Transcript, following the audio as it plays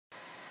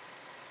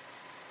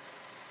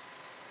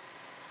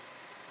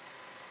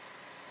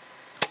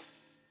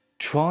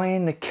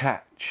Trying to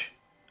catch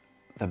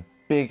the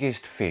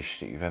biggest fish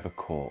that you've ever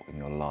caught in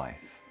your life,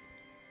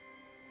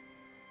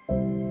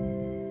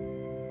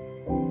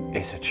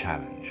 it's a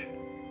challenge,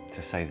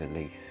 to say the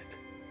least.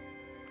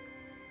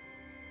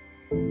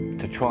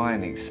 To try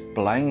and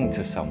explain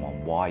to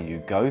someone why you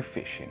go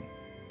fishing,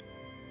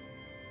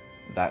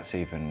 that's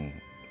even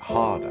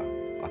harder,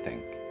 I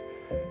think.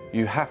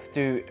 You have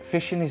to,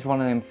 fishing is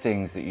one of them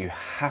things that you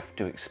have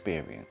to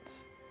experience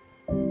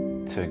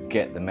to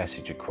get the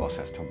message across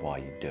as to why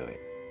you do it.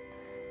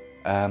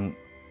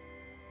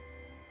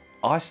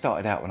 I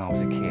started out when I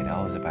was a kid.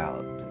 I was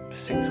about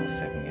 6 or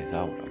 7 years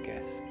old, I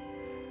guess.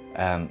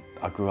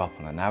 I grew up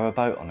on a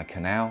narrowboat on a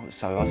canal,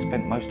 so I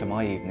spent most of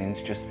my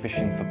evenings just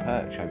fishing for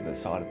perch over the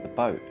side of the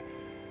boat.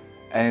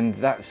 And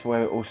that's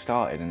where it all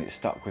started, and it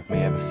stuck with me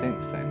ever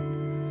since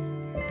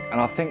then.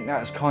 And I think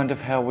that's kind of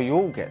how we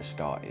all get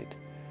started.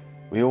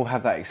 We all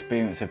have that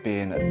experience of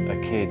being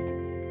a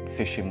kid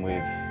fishing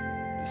with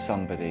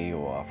somebody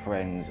or our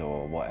friends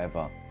or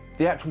whatever.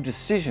 The actual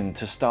decision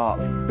to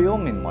start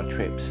filming my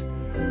trips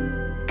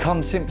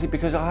comes simply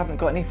because I haven't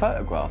got any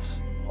photographs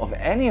of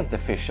any of the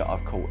fish that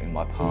I've caught in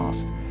my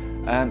past.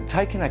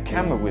 Taking a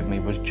camera with me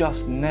was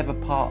just never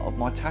part of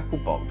my tackle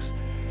box.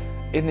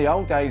 In the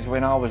old days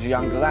when I was a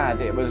young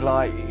lad, it was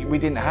like we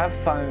didn't have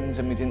phones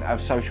and we didn't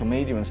have social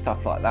media and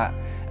stuff like that,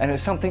 and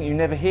it's something you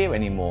never hear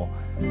anymore.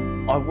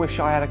 I wish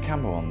I had a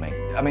camera on me.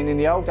 I mean, in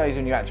the old days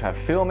when you had to have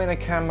film in a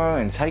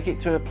camera and take it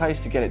to a place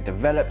to get it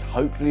developed,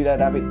 hopefully they'd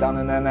have it done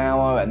in an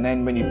hour, and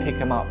then when you pick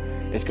them up,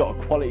 it's got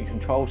a quality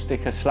control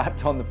sticker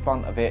slapped on the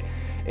front of it.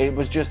 It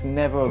was just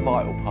never a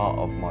vital part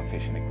of my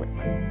fishing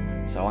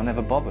equipment, so I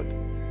never bothered.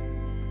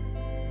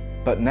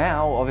 But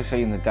now,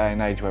 obviously in the day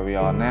and age where we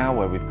are now,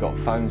 where we've got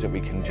phones that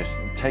we can just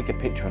take a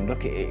picture and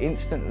look at it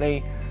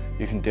instantly,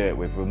 you can do it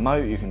with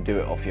remote, you can do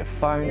it off your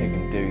phone, you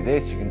can do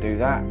this, you can do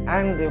that,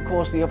 and of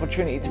course the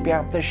opportunity to be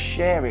able to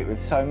share it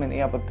with so many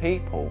other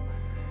people.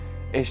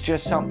 It's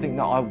just something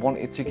that I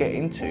wanted to get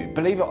into.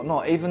 Believe it or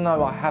not, even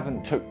though I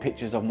haven't took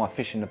pictures of my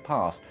fish in the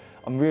past,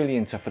 I'm really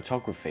into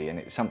photography, and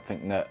it's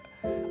something that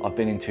I've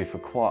been into for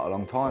quite a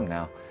long time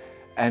now.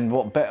 And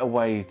what better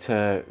way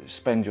to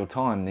spend your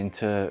time than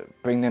to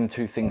bring them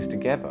two things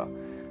together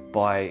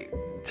by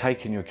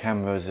taking your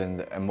cameras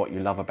and what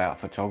you love about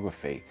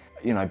photography,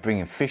 you know,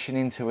 bringing fishing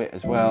into it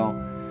as well.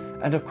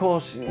 And of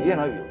course, you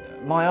know,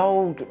 my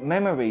old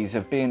memories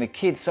of being a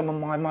kid, some of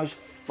my most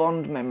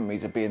fond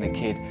memories of being a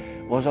kid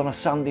was on a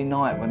Sunday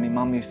night when my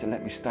mum used to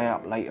let me stay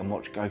up late and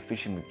watch Go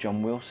Fishing with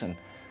John Wilson.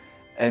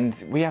 And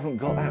we haven't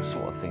got that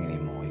sort of thing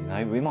anymore, you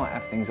know. We might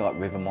have things like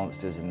river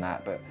monsters and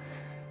that, but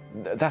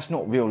that's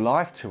not real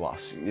life to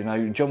us. You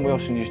know, John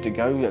Wilson used to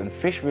go and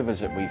fish rivers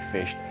that we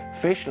fished,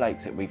 fish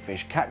lakes that we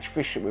fished, catch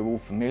fish that we're all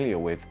familiar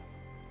with.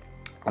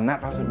 And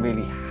that doesn't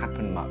really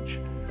happen much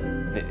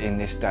in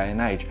this day and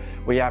age.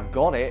 We have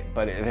got it,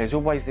 but there's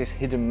always this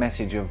hidden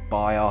message of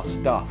buy our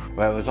stuff.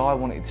 Whereas I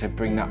wanted to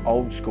bring that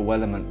old school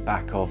element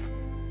back of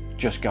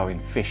just going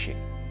fishing.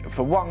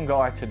 For one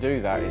guy to do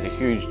that is a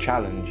huge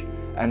challenge.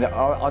 And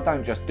I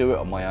don't just do it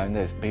on my own,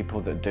 there's people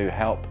that do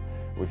help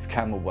with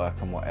camera work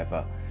and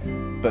whatever.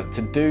 But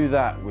to do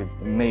that with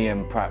me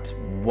and perhaps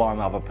one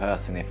other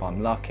person, if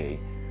I'm lucky,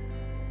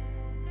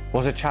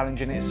 was a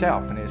challenge in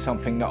itself, and it's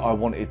something that I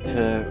wanted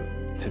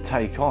to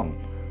take on.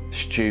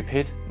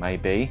 Stupid,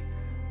 maybe,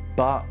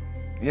 but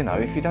you know,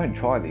 if you don't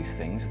try these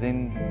things,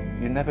 then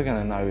you're never going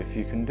to know if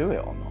you can do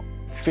it or not.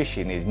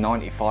 Fishing is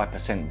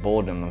 95%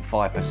 boredom and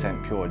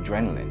 5% pure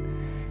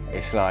adrenaline.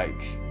 It's like,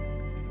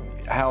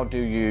 how do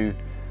you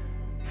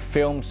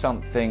film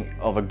something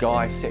of a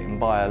guy sitting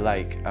by a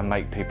lake and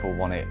make people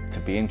want it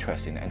to be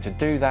interesting? And to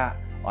do that,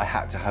 I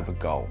had to have a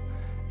goal.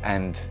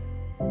 And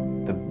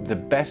the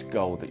best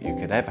goal that you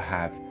could ever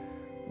have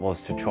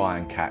was to try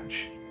and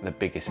catch the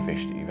biggest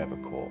fish that you've ever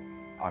caught.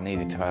 I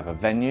needed to have a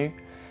venue,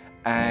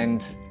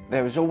 and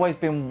there has always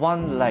been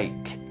one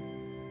lake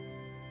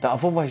that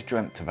I've always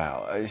dreamt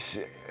about.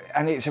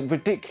 And it's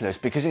ridiculous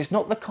because it's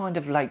not the kind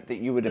of lake that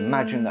you would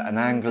imagine that an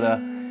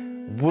angler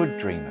would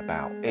dream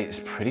about. It's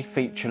pretty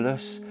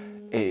featureless.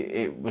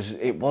 It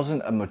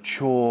wasn't a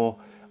mature,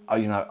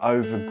 you know,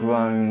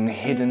 overgrown,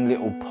 hidden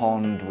little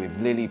pond with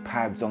lily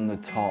pads on the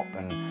top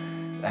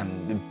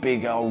and the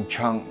big old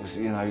chunks,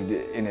 you know,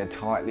 in a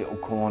tight little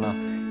corner.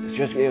 It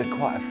was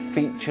quite a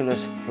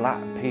featureless,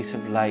 flat piece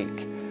of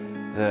lake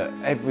that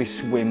every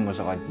swim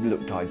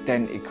looked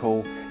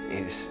identical.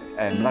 It's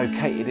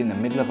located in the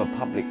middle of a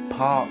public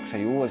park, so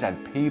you always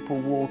had people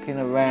walking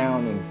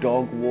around and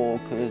dog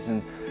walkers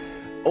and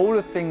all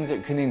the things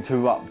that can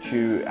interrupt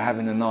you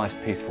having a nice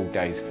peaceful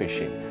day's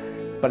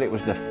fishing. But it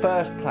was the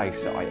first place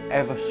that I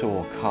ever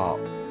saw carp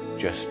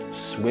just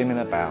swimming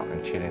about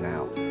and chilling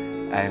out.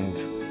 And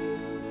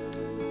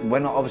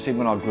obviously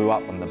when I grew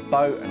up on the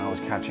boat and I was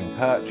catching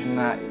perch and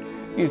that,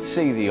 you'd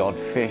see the odd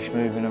fish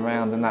moving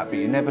around and that, but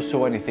you never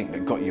saw anything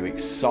that got you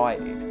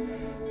excited.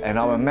 And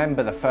I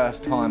remember the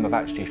first time of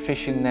actually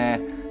fishing there,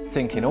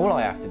 thinking all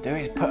I have to do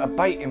is put a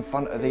bait in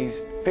front of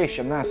these fish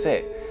and that's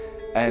it.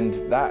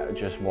 And that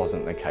just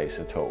wasn't the case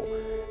at all.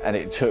 And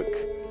it took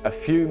a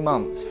few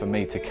months for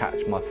me to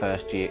catch my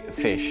first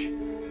fish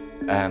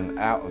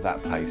out of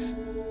that place.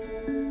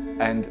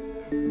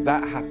 And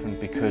that happened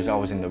because I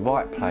was in the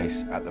right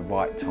place at the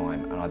right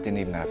time, and I didn't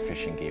even have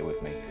fishing gear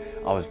with me.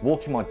 I was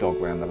walking my dog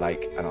around the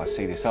lake and I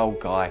see this old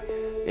guy.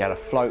 He had a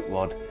float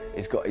rod.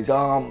 He's got his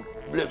arm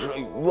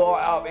literally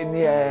right up in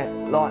the air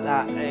like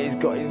that, and he's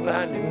got his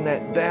landing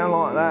net down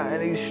like that,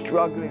 and he's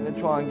struggling to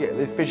try and get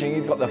this fishing.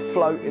 He's got the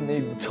float in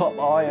the top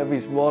eye of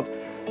his rod.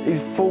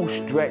 He's full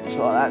stretch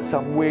like that,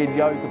 some weird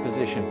yoga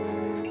position.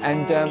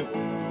 And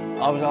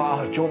I was like,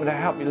 oh, do you want me to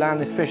help you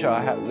land this fish?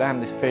 I helped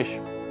land this fish.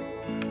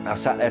 I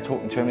sat there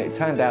talking to him, and it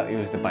turned out he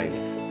was the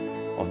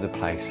bailiff of the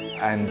place.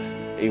 And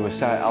I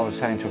was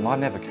saying to him, I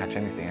never catch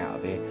anything out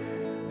of here.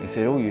 He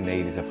said, all you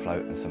need is a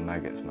float and some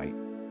maggots, mate.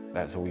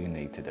 That's all you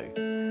need to do.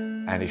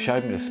 And he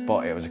showed me the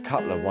spot. It was a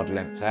couple of rod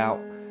lengths out.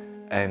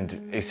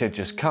 And he said,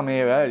 just come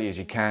here early as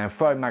you can,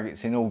 throw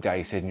maggots in all day.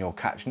 He said, and you'll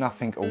catch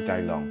nothing all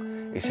day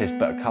long. He says,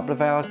 but a couple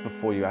of hours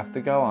before you have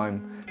to go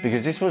home,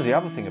 because this was the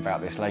other thing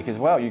about this lake as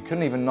well. You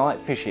couldn't even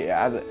night fish it.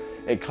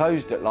 It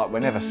closed at like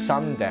whenever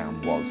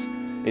sundown was.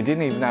 It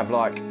didn't even have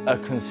like a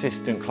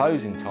consistent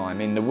closing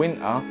time. In the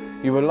winter,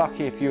 you were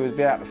lucky if you would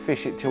be able to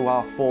fish it till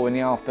 4:30 in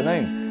the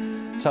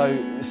afternoon. So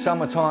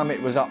summertime,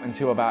 it was up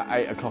until about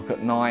 8 o'clock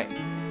at night.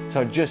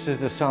 So just as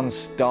the sun's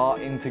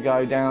starting to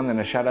go down and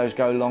the shadows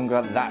go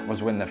longer, that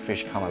was when the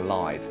fish come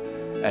alive.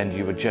 And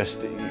you would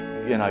just,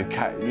 you know,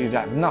 you'd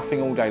have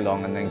nothing all day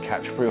long and then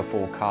catch 3 or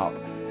 4 carp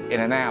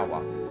in an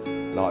hour,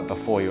 like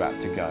before you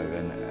had to go.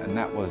 And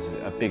that was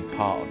a big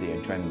part of the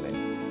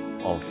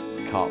adrenaline of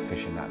carp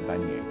fishing that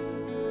venue.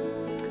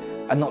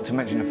 And not to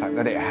mention the fact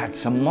that it had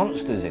some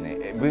monsters in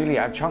it. It really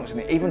had chunks in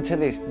it. Even to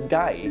this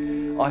day,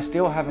 I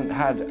still haven't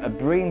had a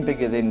bream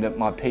bigger than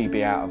my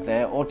PB out of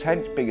there, or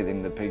tench bigger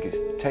than the biggest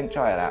tench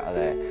I had out of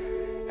there.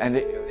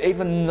 And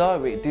even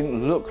though it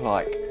didn't look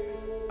like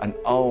an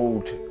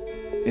old,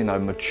 you know,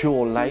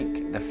 mature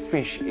lake, the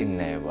fish in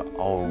there were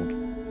old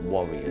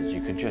warriors.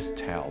 You could just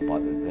tell by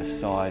the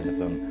size of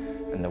them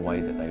and the way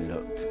that they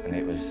looked. And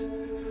it was,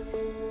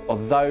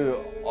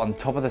 although on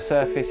top of the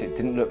surface it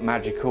didn't look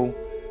magical,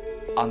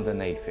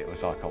 underneath it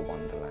was like a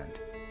wonderland.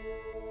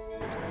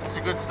 That's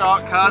a good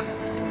start, cuz.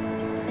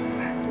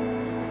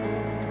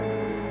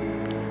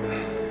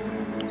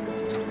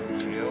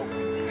 Chill.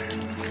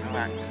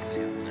 Relax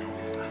yourself.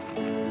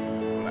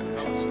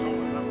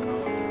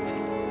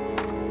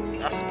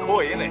 That's a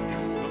koi, isn't it?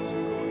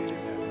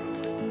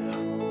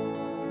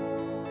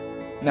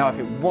 Now, if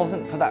it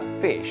wasn't for that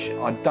fish,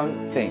 I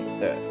don't think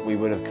that we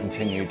would have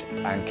continued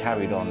and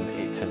carried on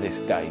it to this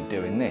day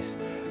doing this,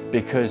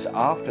 because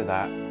after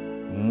that,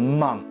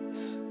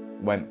 months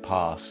went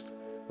past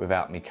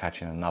without me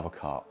catching another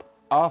carp.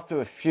 After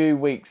a few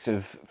weeks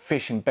of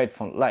fishing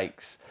Bedfont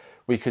lakes,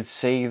 we could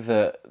see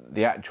that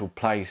the actual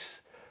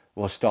place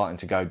was starting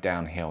to go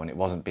downhill and it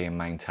wasn't being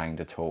maintained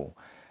at all.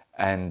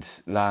 And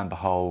lo and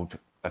behold,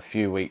 a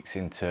few weeks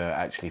into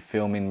actually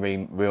filming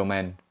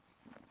REELMEN,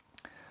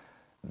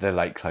 the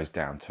lake closed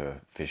down to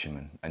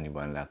fishermen and you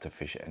weren't allowed to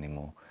fish it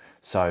anymore.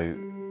 So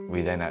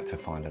we then had to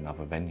find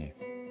another venue.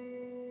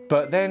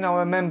 But then I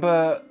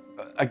remember,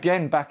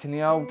 again, back in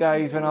the old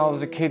days when I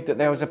was a kid, that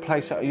there was a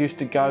place that I used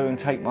to go and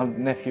take my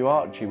nephew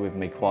Archie with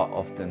me quite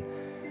often.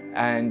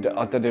 And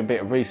I did a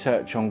bit of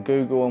research on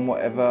Google and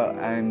whatever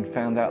and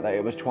found out that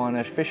it was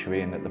Twiner's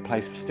Fishery and that the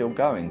place was still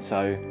going.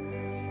 So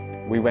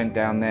we went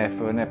down there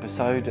for an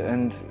episode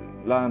and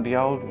lo and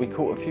behold, we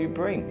caught a few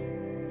bream.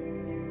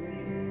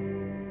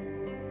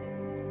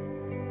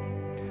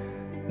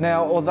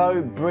 Now,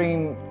 although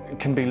bream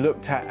can be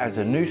looked at as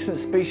a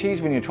nuisance species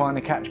when you're trying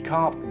to catch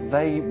carp,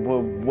 they were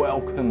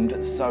welcomed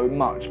so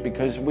much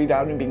because we'd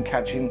only been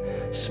catching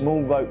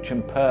small roach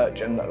and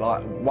perch and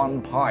like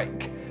 1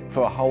 pike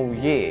for a whole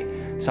year.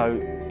 So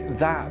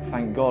that,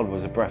 thank God,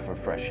 was a breath of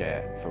fresh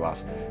air for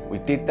us. We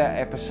did that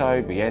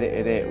episode, we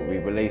edited it, we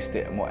released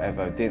it and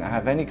whatever. Didn't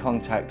have any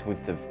contact with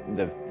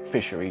the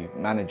fishery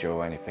manager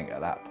or anything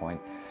at that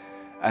point.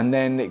 And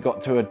then it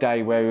got to a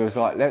day where he was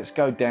like, let's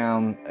go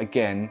down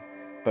again,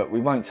 but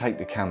we won't take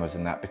the cameras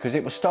and that, because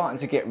it was starting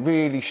to get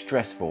really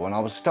stressful and I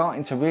was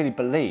starting to really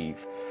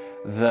believe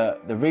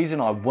that the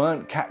reason I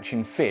weren't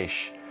catching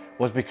fish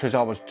was because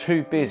I was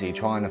too busy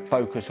trying to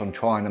focus on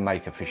trying to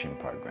make a fishing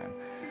program.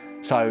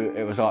 So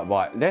it was like,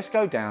 right, let's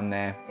go down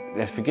there,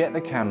 let's forget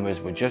the cameras,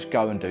 we'll just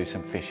go and do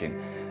some fishing.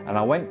 And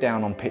I went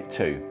down on pit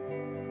 2,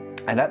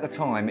 and at the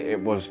time it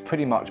was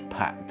pretty much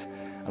packed,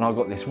 and I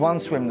got this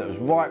one swim that was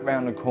right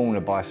round the corner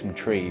by some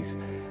trees,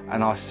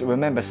 and I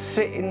remember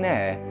sitting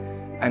there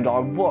and I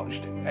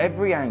watched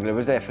every angler.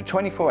 Was there for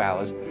 24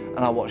 hours and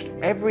I watched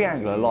every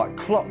angler like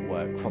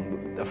clockwork,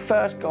 from the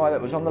first guy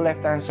that was on the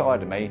left hand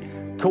side of me,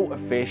 caught a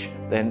fish,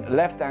 then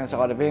left hand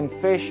side of him,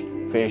 fish,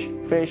 fish,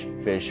 fish,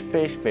 fish,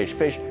 fish, fish,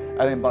 fish, and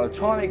then by the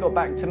time he got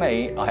back to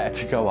me, I had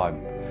to go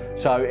home.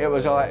 So it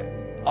was like,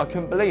 I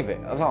couldn't believe it.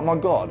 I was like, my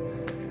God.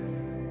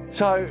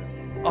 So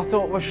I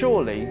thought, well,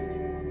 surely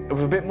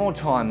with a bit more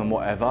time and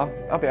whatever,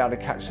 I'll be able to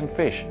catch some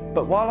fish.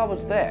 But while I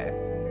was there,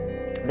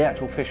 the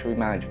actual fishery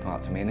manager came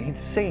up to me and he'd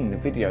seen the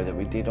video that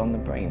we did on the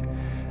bream.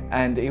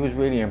 And he was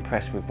really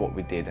impressed with what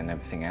we did and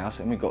everything else,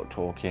 and we got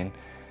talking.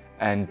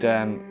 And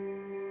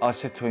I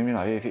said to him, you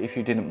know, if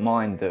you didn't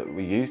mind that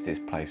we use this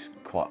place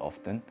quite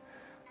often,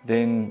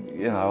 then,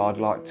 you know, I'd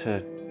like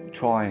to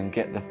try and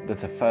get the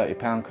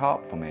 £30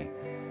 carp for me.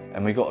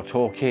 And we got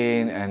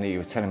talking, and he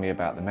was telling me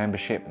about the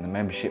membership, and the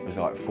membership was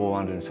like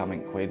 400 and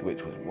something quid,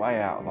 which was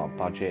way out of our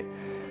budget.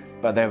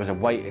 But there was a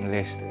waiting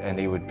list, and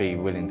he would be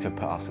willing to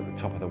put us at the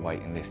top of the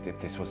waiting list if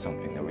this was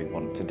something that we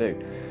wanted to do.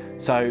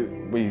 So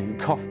we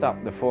coughed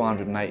up the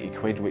 480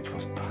 quid, which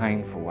was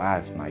painful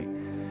as, mate.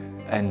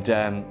 And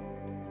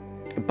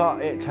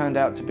but it turned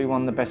out to be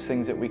one of the best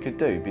things that we could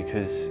do,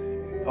 because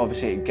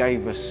obviously it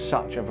gave us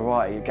such a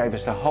variety. It gave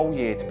us the whole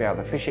year to be able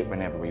to fish it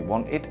whenever we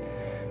wanted.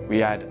 We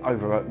had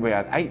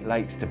 8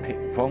 lakes to pick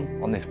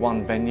from on this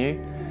one venue,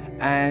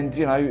 and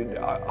you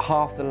know,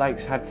 half the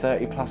lakes had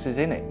 30 pluses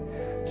in it.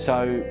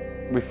 So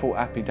we thought,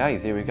 happy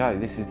days, here we go,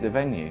 this is the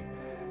venue.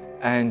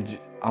 And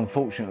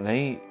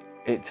unfortunately,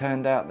 it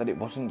turned out that it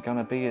wasn't going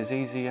to be as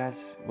easy as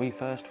we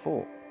first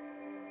thought.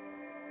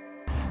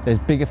 There's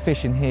bigger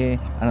fish in here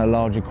and a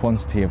larger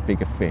quantity of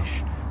bigger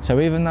fish. So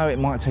even though it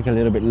might take a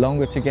little bit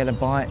longer to get a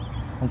bite,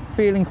 I'm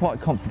feeling quite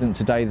confident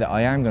today that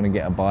I am going to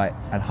get a bite,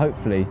 and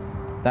hopefully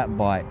that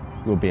bite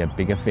will be a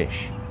bigger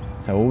fish.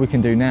 So all we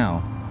can do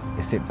now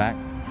is sit back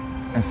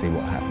and see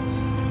what happens.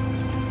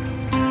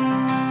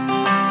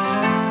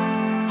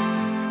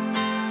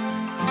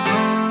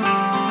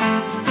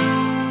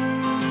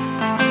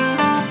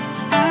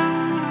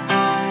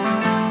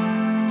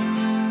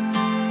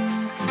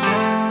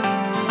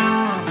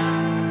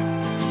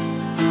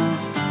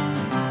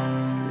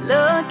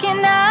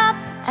 Looking up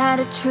at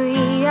a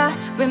tree, I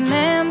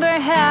remember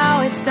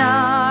how it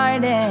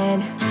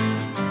started.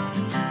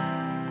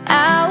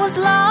 I was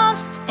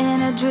lost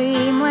in a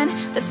dream when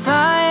the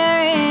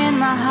fire in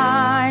my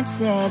heart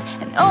said,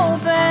 and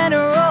open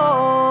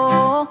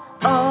rose.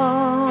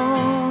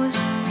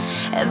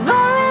 I've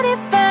already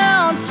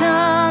found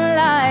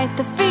sunlight,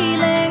 the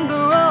feeling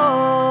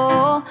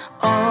grows,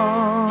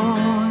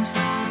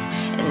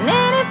 and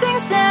anything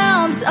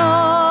sounds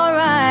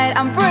alright.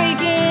 I'm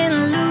breaking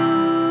loose,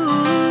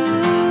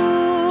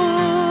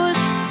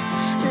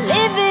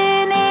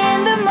 living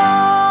in the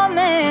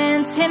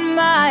moment in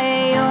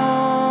my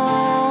own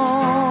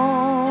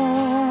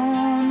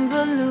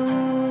balloon.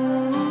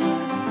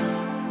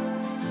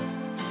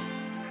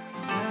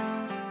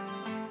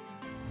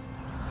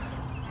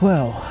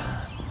 Well,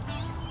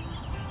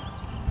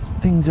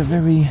 things are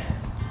very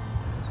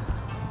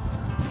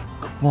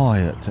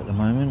quiet at the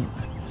moment,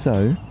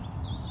 so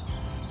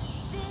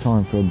it's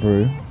time for a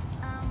brew.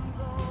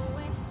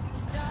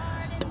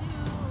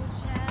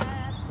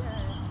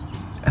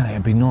 And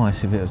it'd be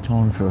nice if it was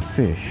time for a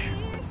fish.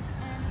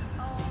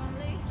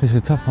 It's a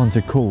tough one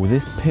to call.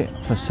 This pit,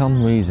 for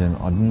some reason,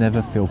 I'd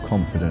never feel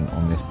confident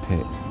on this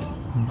pit.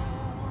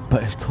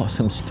 But it's got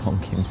some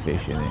stonking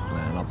fish in it,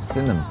 man. I've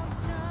seen them.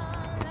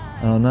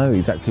 And I know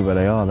exactly where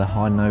they are. They're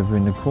hiding over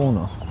in the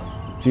corner.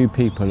 A few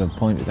people have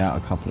pointed out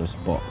a couple of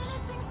spots.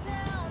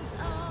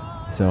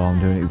 So I'm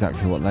doing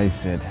exactly what they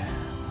said.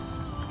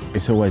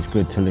 It's always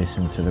good to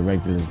listen to the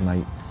regulars,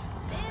 mate.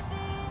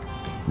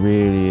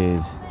 Really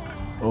is.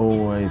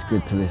 Always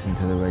good to listen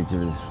to the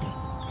regulars.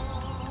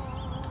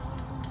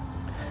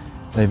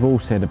 They've all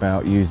said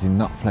about using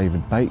nut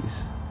flavoured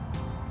baits,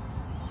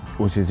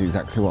 which is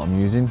exactly what I'm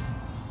using.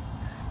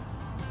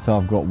 So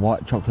I've got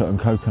white chocolate and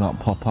coconut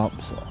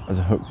pop-ups as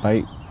a hook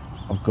bait.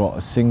 I've got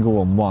a single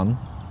on one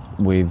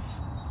with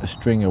a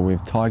stringer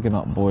with tiger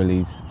nut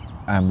boilies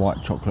and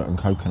white chocolate and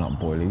coconut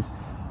boilies.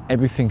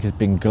 Everything has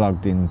been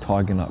glugged in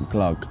tiger nut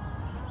glug,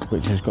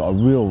 which has got a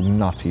real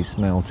nutty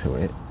smell to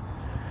it.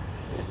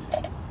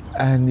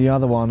 And the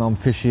other one I'm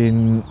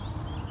fishing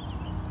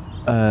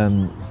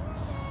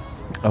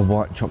a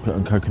white chocolate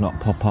and coconut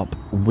pop-up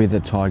with a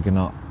tiger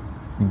nut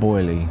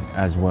boilie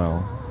as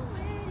well,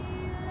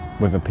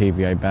 with a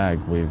PVA bag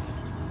with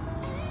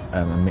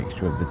a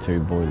mixture of the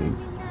two boilies.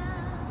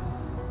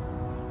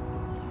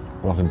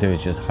 What I can do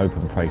is just hope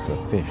and pray for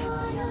a fish.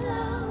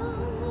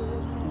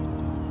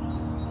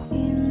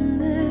 In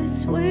the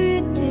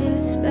sweet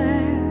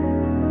despair,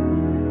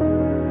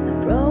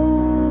 a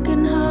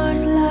broken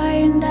heart's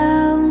lying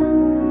down.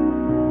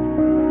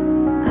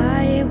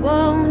 I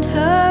won't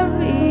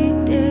hurry,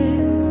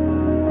 dear.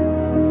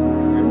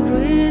 I'm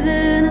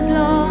breathing as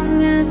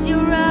long as you're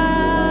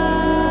around.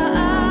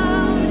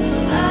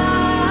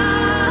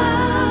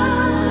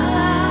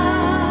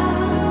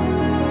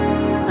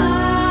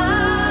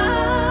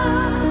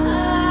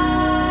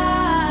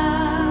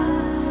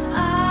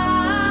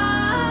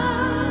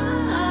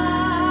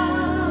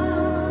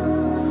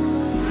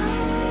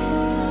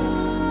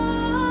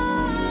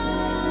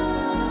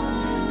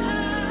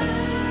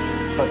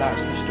 But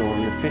that's the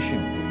story of fishing,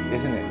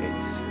 isn't it?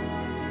 It's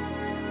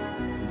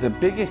the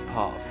biggest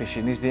part of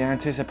fishing is the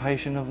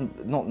anticipation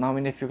of not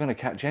knowing if you're going to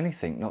catch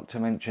anything, not to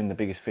mention the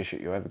biggest fish that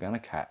you're ever going to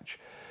catch.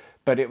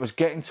 But it was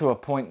getting to a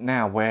point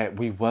now where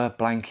we were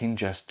blanking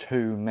just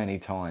too many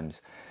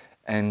times.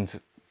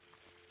 And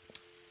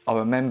I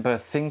remember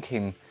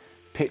thinking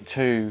pit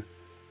 2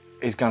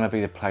 is going to be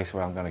the place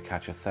where I'm going to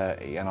catch a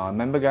 30. And I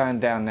remember going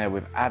down there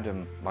with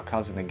Adam, my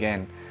cousin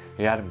again.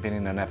 He hadn't been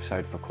in an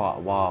episode for quite a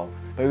while,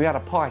 but we had a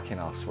pike in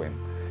our swim.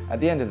 At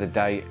the end of the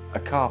day, a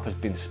carp has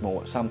been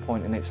small at some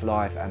point in its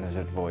life and has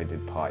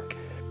avoided pike.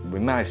 We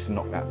managed to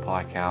knock that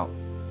pike out,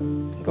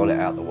 got it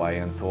out the way,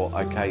 and thought,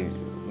 okay,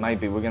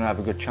 maybe we're going to have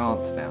a good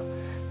chance now.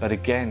 But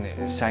again,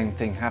 the same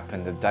thing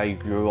happened. The day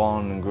grew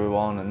on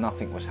and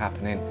nothing was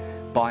happening.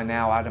 By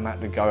now, Adam had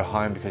to go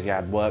home because he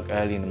had work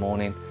early in the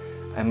morning,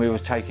 and we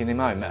was taking him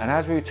home. And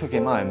as we took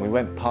him home, we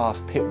went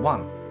past pit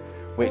 1,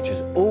 which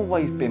has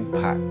always been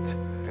packed.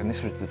 And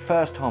this was the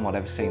first time I'd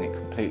ever seen it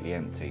completely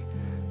empty.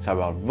 So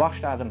I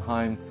rushed Adam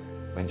home,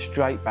 went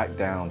straight back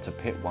down to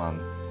pit 1,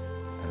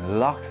 and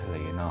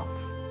luckily enough,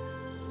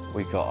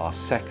 we got our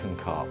second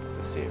carp of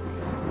the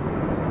series.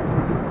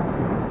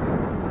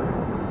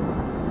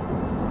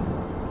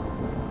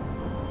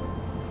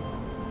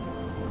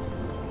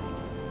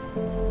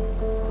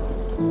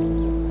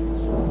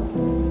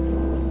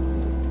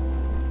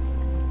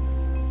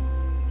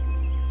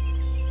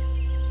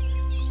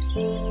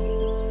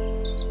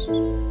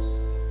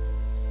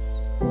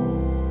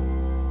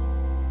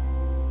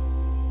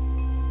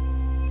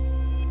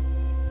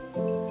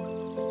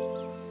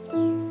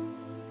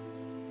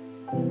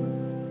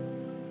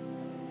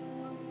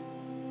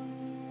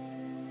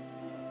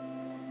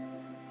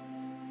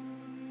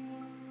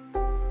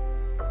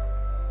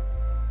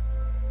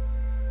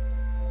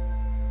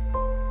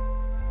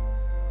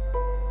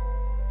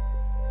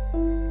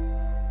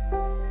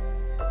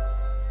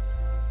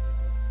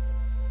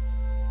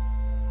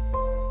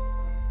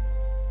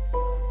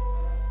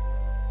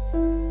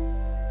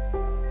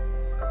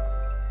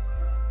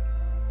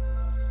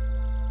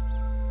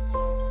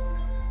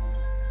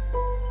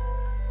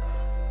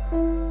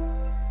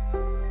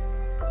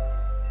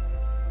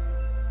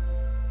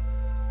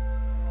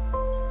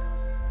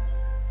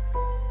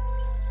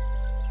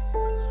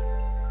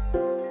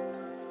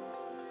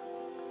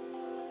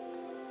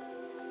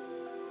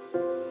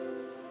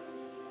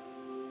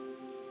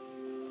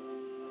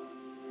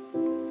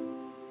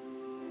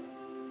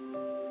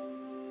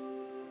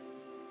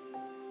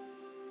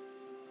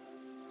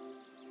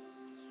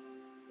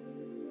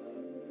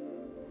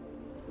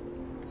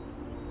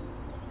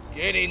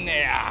 Get in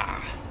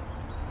there!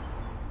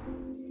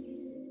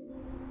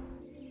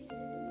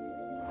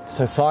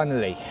 So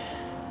finally,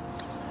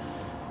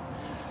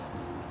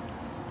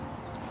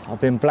 I've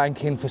been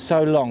blanking for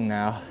so long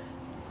now.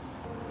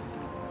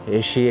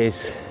 Here she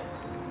is.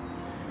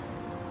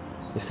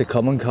 It's the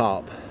common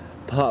carp,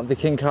 part of the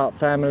king carp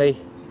family.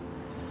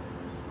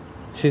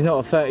 She's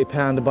not a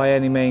 30-pounder by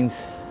any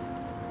means,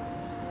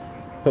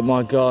 but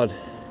my God,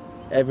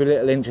 every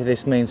little inch of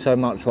this means so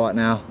much right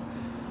now.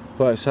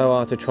 Worked so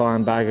hard to try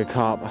and bag a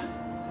carp.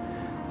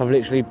 I've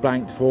literally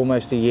blanked for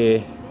almost a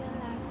year.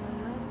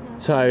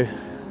 So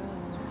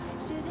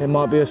it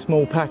might be a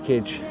small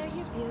package,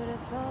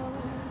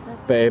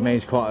 but it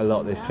means quite a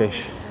lot, this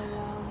fish.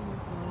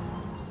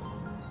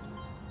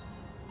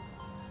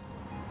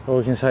 All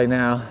we can say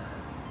now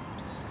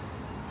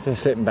is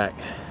just slipping back.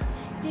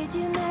 Did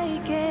you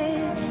make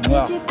it?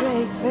 Did you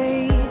break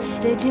free?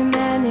 Did you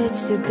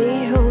manage to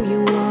be who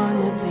you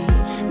wanna be?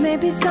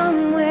 Maybe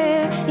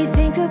somewhere you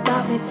think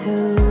about me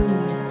too.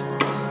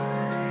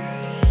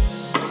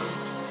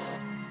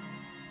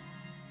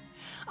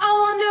 I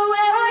wonder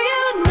where are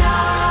you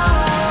now?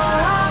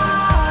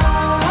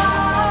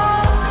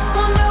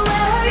 Wonder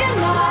where are you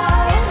now?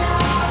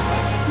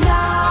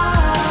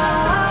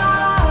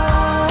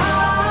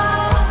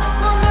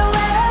 Wonder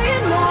where are you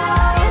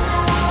now?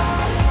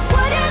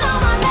 Would you know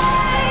my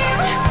name?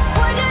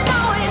 Would you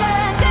know it?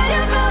 And did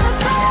you feel the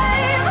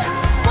same?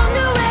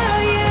 Wonder where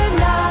are you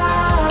now?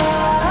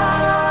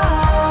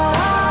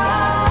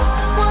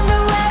 Wonder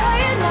where are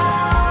you now?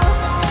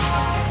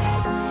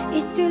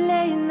 It's too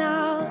late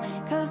now,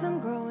 'cause I'm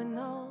growing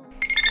old.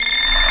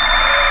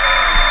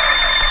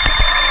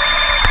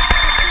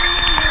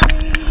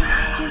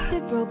 Just a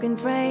broken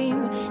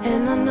frame,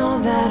 and I know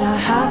that I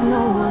have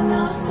no one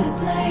else to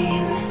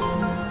blame.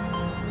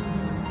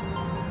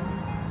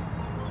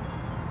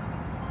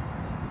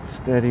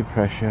 Steady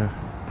pressure.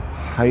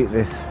 Hate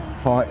this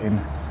fighting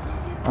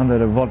under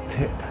the rod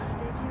tip.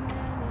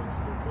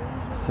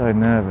 So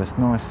nervous.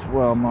 Nice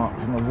swell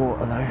marks in the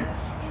water though.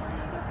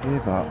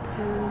 Give up.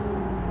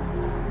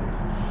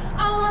 I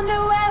wonder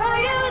where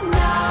are you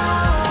now?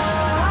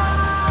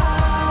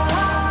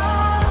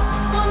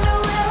 Wonder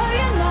where are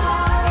you now?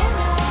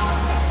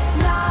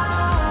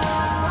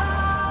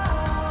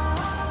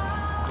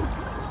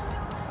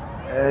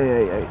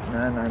 Hey.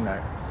 No.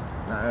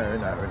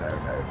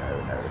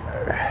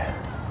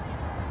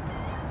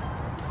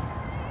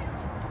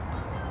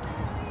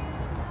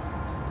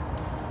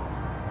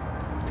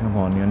 Come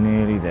on, you're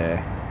nearly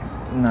there.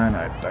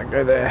 No, don't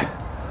go there.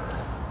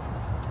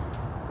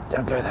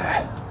 Don't go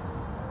there.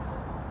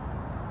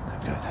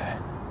 Don't go there.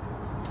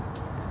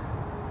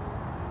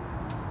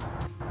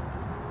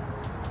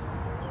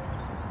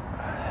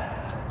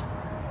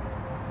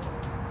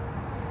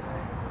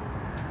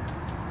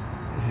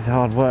 This is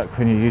hard work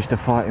when you're used to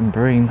fighting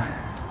bream.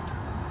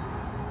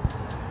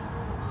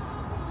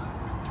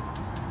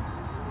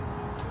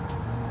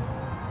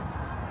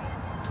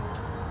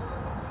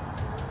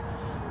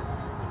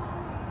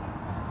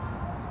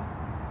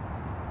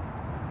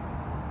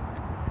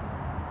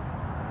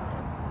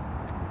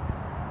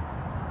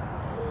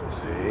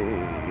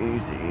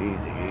 Easy,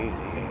 easy,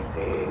 easy,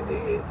 easy, easy,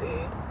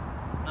 easy.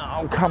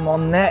 Oh, come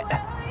on, net.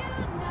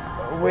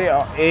 We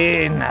are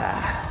in.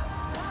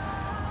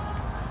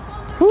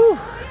 Whew.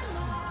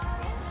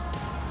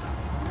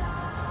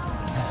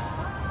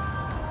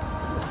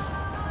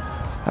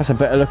 That's a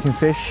better looking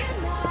fish.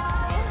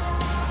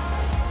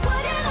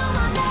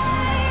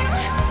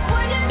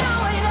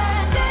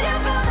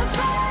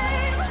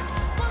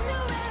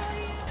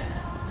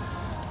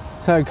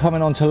 So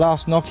coming on to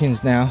last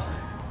knockings now.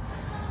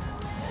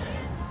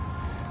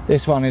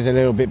 This one is a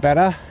little bit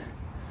better.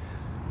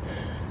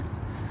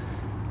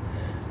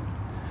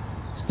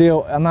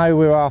 Still, I know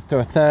we're after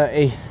a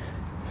 30,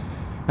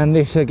 and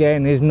this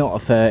again is not a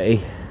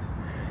 30,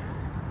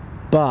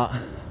 but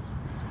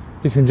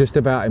you can just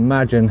about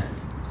imagine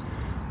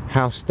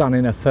how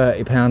stunning a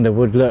 30-pounder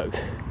would look.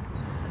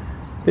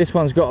 This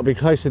one's got to be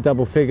close to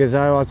double figures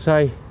though, I'd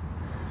say.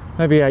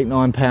 Maybe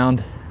 8-9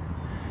 pound.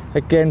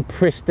 Again,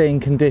 pristine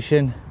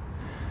condition.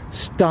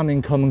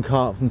 Stunning common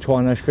carp from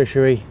Twinesh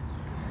Fishery.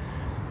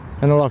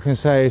 And all I can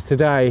say is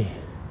today,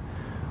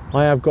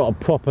 I have got a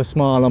proper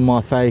smile on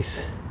my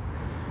face.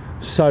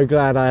 So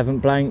glad I haven't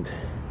blanked.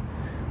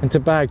 And to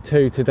bag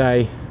 2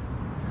 today,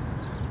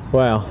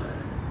 well,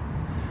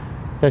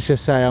 let's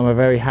just say I'm a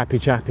very happy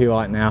chappy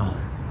right now.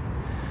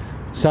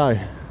 So,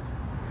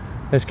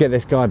 let's get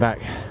this guy back.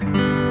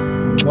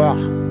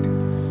 Well.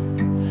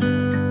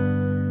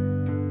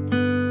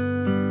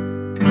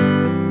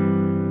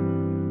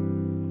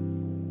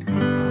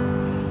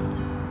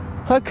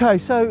 Okay,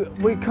 so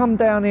we come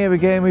down here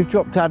again. We've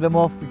dropped Adam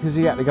off because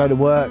he had to go to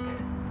work.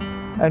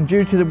 And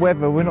due to the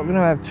weather, we're not going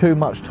to have too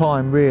much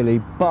time really,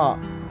 but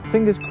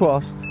fingers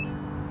crossed,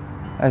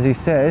 as he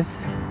says.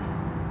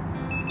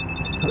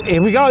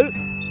 Here we go.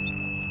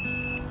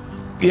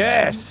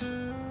 Yes.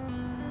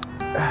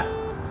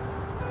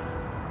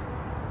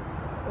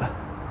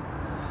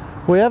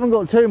 We haven't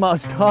got too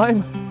much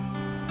time.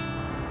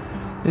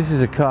 This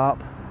is a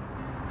carp.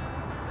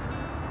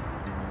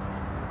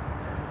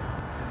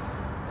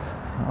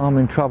 I'm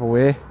in trouble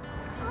here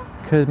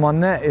because my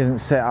net isn't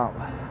set up.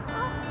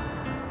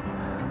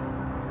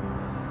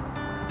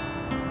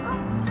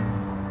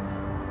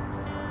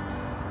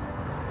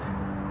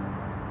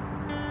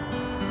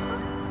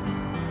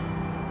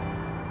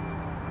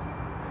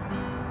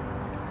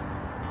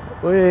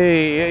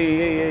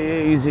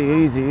 Easy,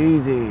 easy,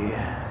 easy.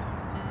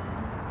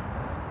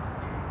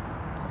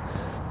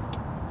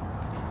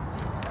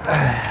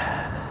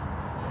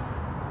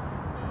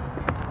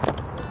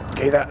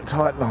 Get that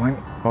tight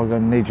line. I'm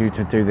going to need you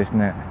to do this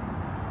net.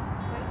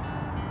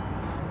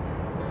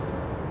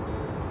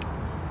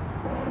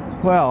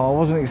 Well, I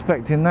wasn't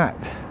expecting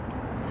that.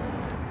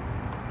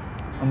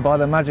 And by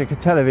the magic of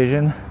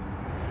television,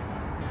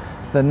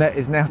 the net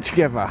is now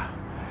together.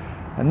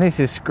 And this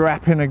is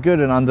scrapping a good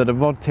one under the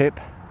rod tip.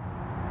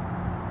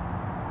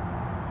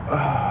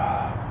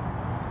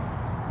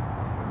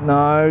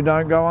 No,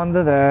 don't go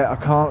under there. I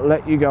can't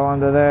let you go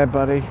under there,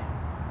 buddy.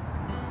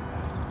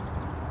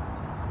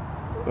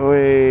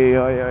 Oi,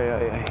 oi, oi,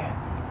 oi.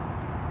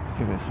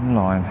 Give it some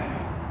line.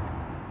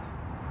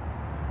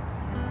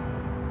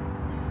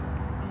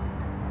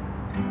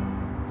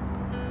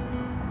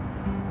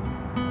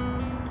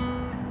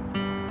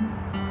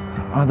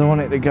 I don't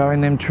want it to go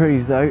in them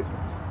trees though.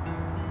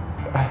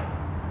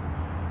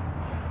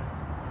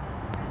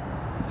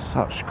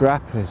 Such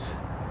scrappers.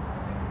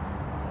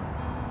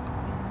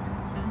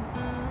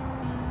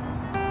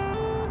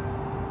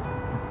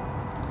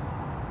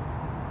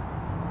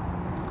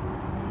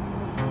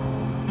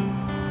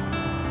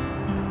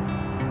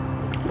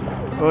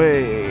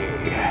 Oi.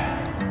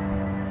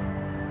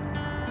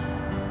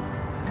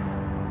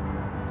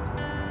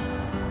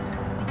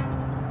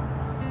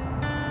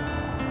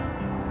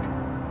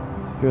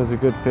 This feels a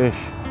good fish.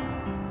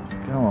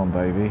 Come on,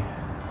 baby.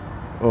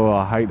 Oh,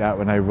 I hate that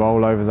when they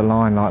roll over the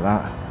line like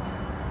that.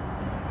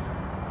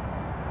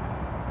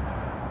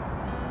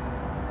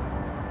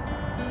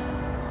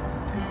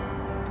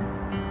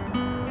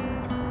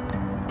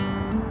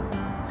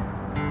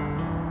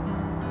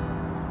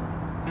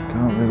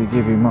 Can't really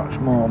give you much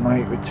more,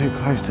 mate. We're too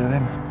close to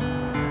them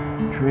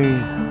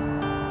trees.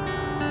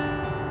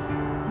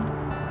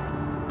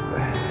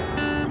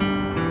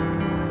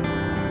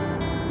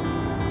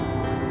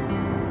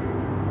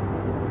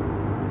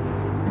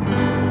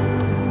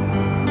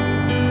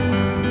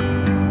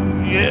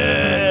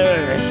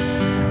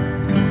 Yes!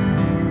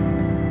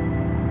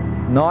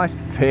 Nice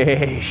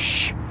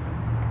fish.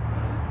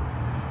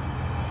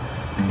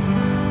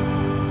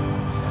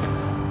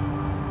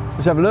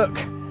 Let's have a look.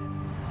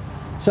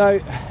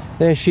 So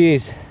there she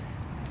is,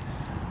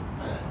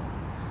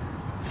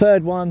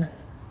 third one,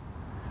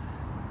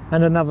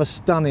 and another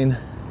stunning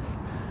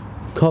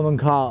common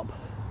carp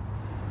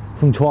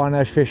from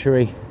Twinesh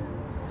Fishery.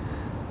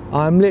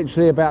 I'm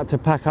literally about to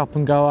pack up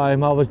and go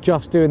home. I was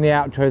just doing the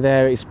outro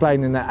there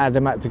explaining that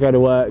Adam had to go to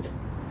work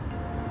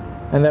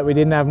and that we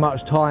didn't have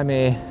much time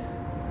here,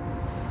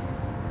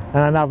 and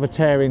another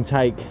tear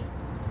intake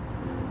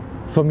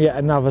from yet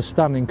another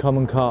stunning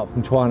common carp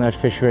from Twinesh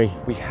Fishery.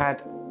 We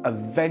had a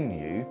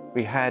venue,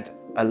 we had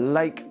a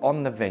lake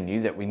on the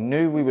venue that we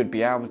knew we would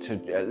be able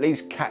to at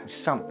least catch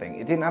something.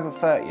 It didn't have a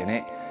 30 in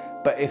it,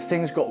 but if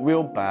things got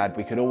real bad,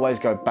 we could always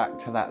go back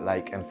to that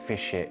lake and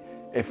fish it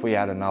if we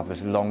had another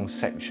long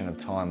section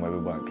of time where we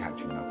weren't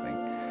catching nothing.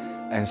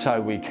 And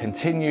so we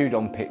continued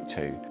on pit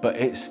 2, but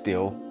it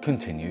still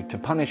continued to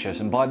punish us.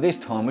 And by this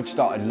time, we'd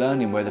started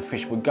learning where the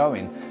fish were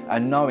going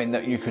and knowing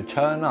that you could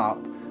turn up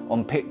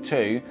on pit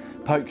 2,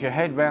 poke your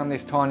head round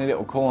this tiny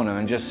little corner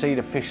and just see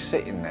the fish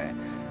sitting there.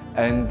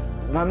 And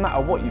no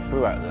matter what you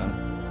threw at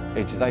them,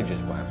 they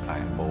just weren't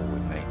playing ball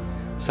with me.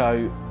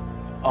 So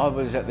I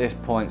was at this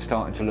point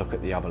starting to look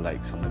at the other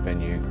lakes on the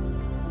venue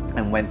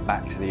and went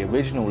back to the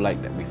original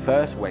lake that we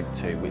first went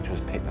to, which was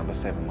pit number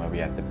 7, where we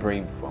had the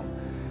bream from.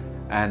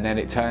 And then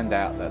it turned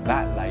out that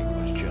that lake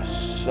was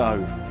just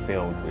so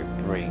filled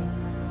with bream.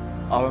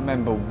 I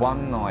remember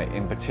one night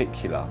in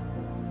particular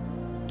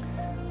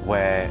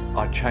where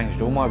I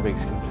changed all my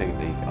rigs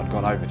completely. I'd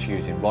gone over to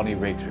using Ronnie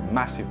rigs with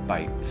massive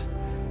baits,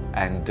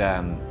 and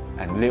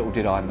little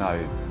did I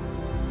know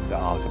that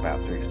I was about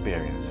to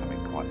experience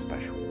something quite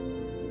special.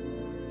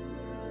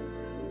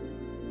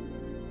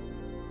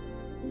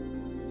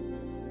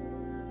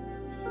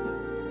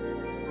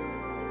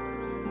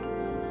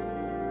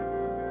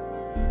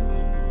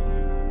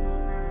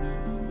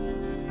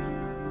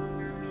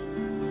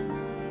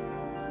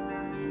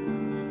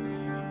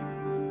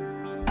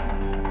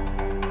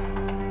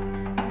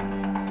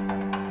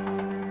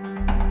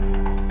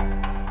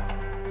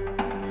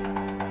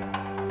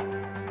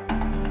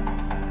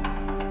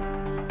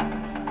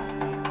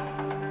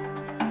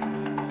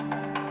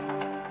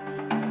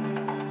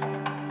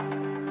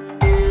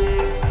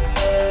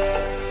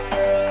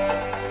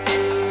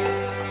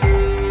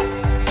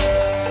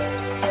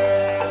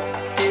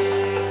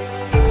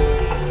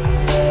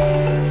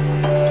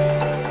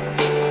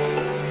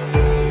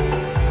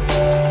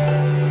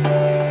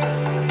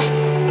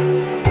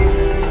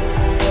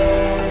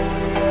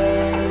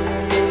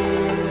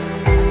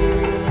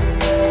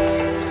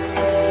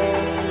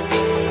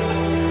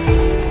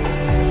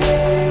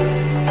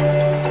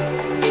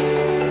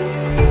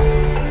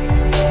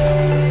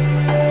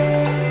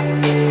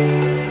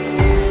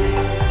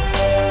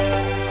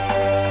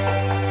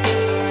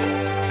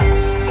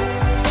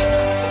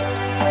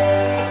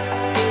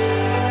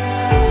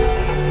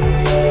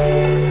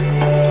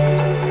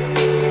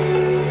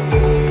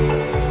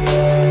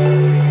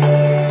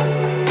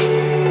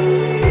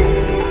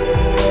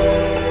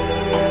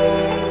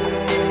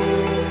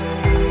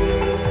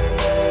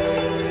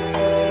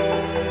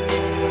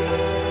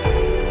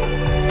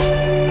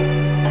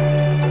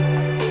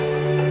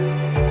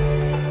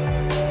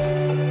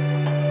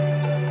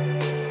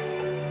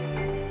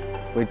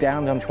 We're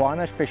down on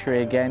Twina's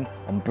fishery again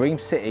on Bream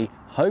City,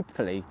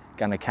 hopefully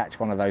going to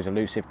catch one of those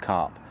elusive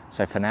carp.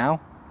 So for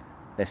now,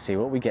 let's see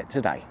what we get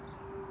today.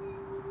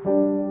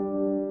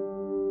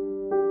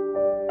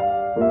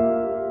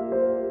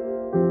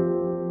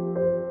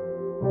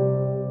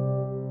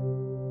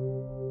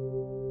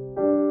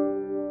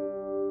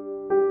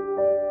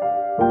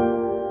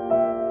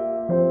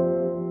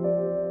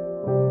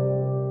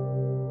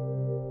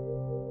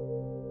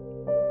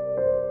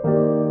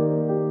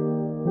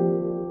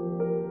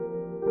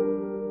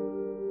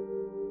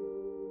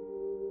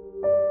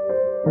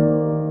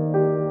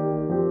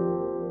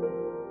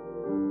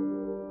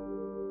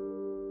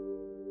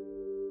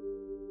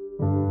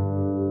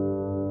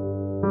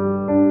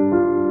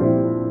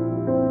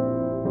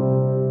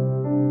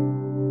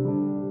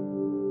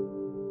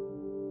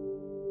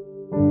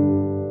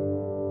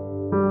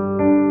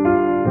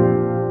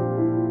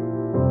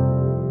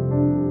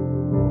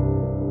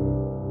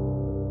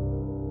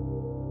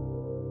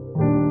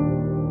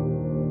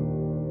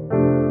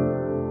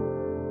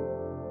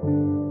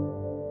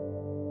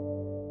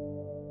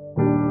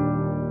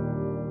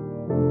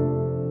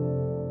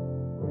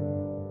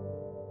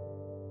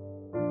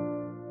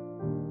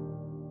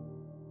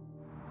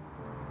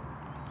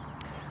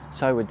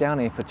 So we're down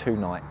here for 2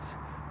 nights.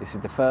 This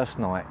is the first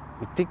night.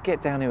 We did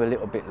get down here a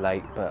little bit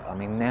late, but I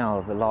mean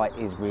now the light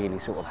is really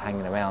sort of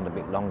hanging around a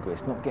bit longer.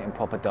 It's not getting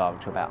proper dark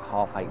till about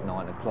 8:30,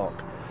 9 o'clock,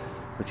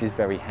 which is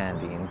very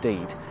handy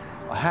indeed.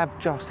 I have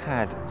just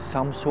had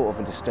some sort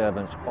of a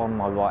disturbance on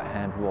my right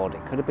hand rod.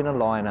 It could have been a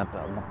liner,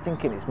 but I'm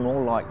thinking it's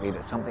more likely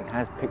that something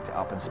has picked it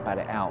up and spat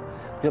it out.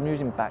 Because I'm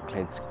using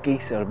backleads,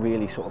 geese are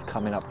really sort of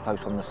coming up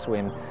close on the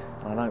swim,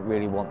 and I don't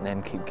really want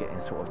them to keep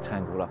getting sort of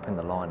tangled up in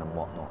the line and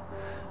whatnot.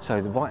 So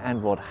the right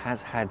hand rod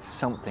has had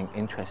something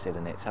interested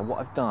in it. So what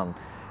I've done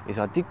is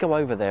I did go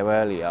over there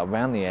earlier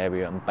around the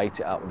area and bait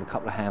it up with a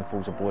couple of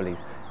handfuls of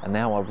boilies, and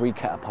now I've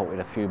recatapulted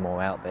a few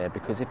more out there,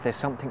 because if there's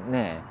something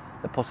there,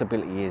 the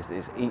possibility is that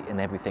it's eating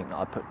everything that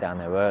I put down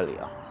there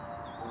earlier.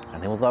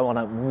 And although I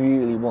don't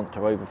really want to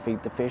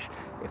overfeed the fish,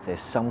 if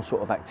there's some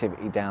sort of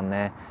activity down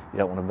there, you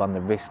don't want to run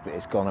the risk that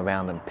it's gone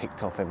around and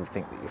picked off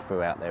everything that you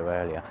threw out there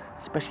earlier,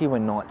 especially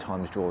when night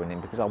time's drawing in,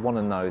 because I want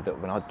to know that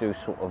when I do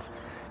sort of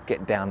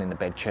get down in the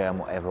bed chair and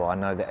whatever, I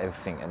know that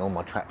everything and all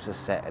my traps are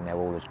set and they're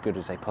all as good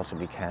as they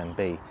possibly can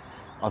be.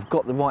 I've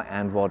got the right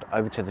hand rod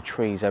over to the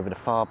trees over the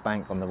far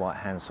bank on the right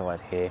hand side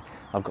here.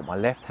 I've got my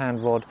left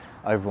hand rod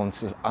over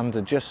onto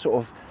under just sort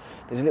of,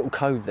 there's a little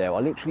cove there. I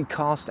literally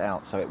cast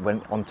out so it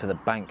went onto the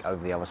bank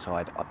over the other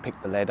side. I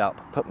picked the lead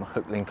up, put my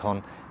hook link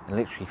on and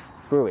literally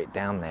threw it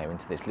down there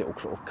into this little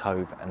sort of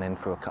cove, and then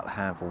threw a couple of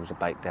handfuls of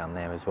bait down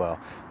there as well.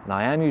 And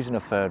I am using a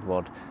third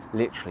rod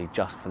literally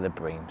just for the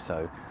bream,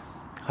 so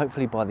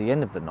hopefully by the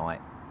end of the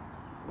night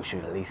we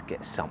should at least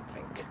get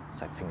something,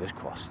 so fingers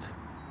crossed.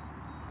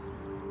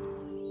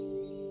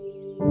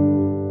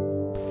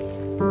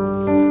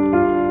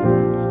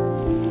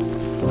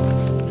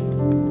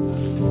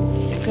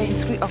 It's getting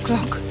 3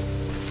 o'clock.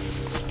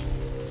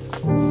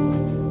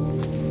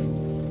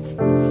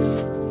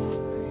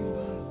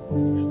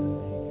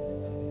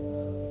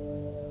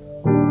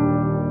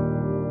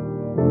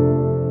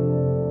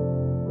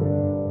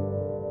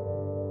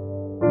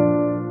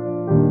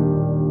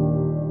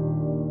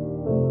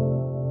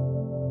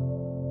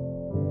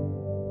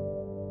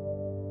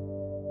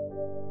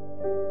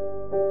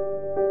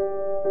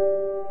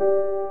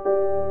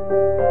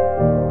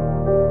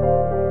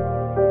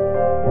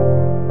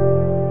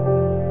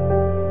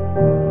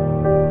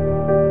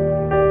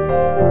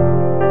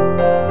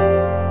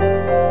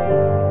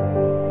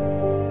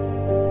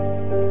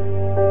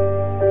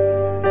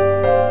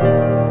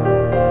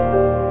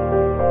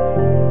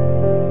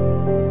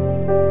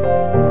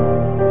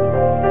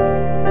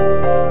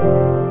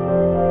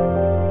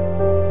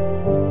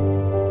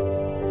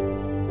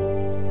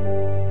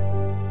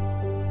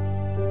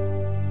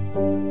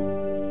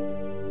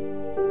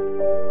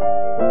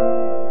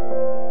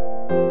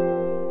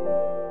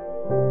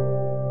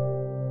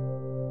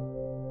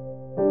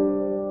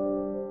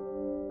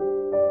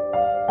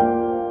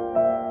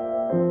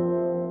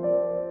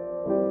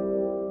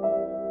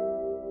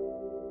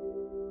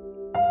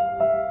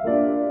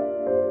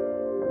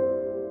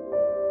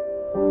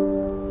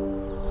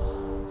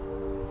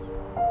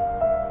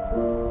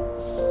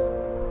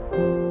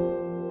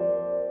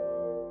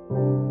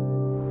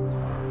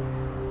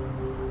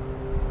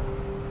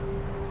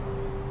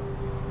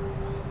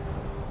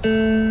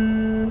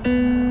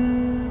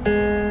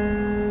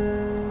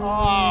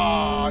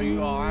 Oh,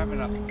 you are having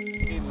a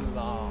f***ing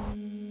laugh.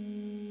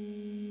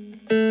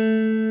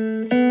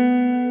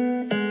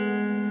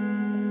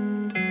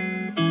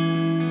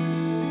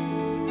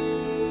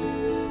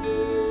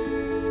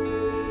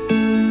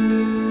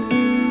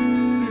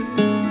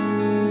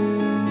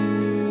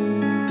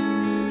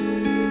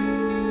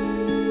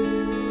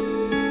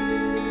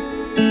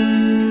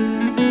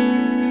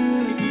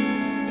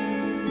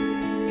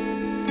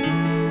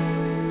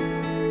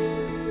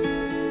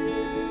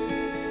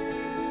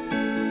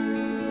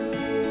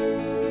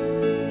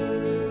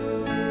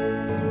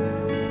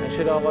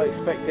 Should I have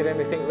expected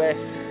anything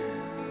less?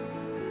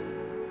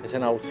 It's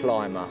an old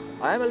slimer.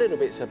 I am a little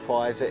bit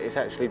surprised that it's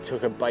actually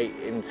took a bait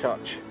in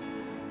such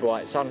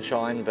bright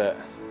sunshine, but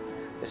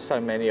there's so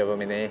many of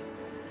them in here.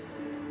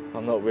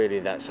 I'm not really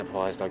that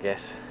surprised, I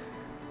guess.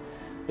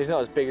 He's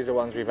not as big as the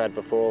ones we've had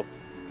before,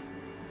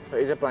 but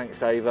he's a blank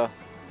saver.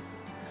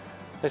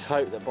 Let's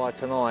hope that by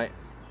tonight,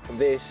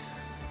 this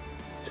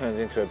turns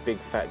into a big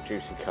fat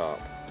juicy carp.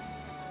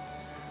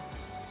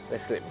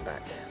 Let's slip him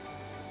back.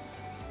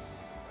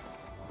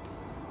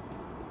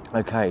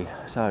 Okay,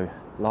 so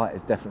light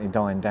is definitely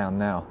dying down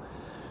now.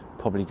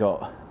 Probably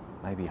got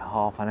maybe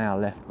half an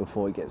hour left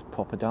before it gets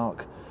proper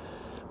dark,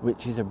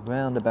 which is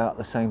around about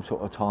the same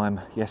sort of time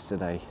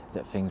yesterday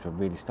that things were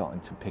really starting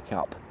to pick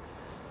up.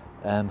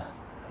 A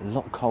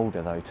lot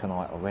colder though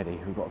tonight already.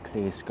 We've got a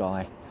clear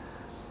sky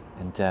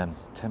and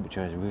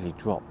temperature has really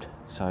dropped.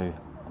 So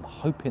I'm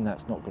hoping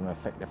that's not going to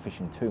affect the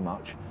fishing too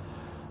much,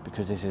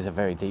 because this is a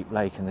very deep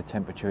lake and the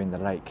temperature in the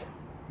lake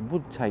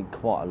would take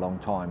quite a long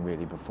time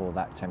really before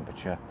that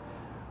temperature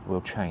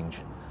will change.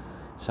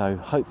 So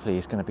hopefully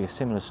it's going to be a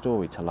similar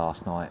story to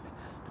last night,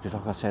 because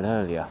like I said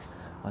earlier,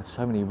 I had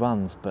so many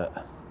runs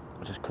but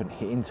I just couldn't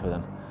hit into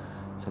them.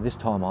 So this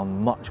time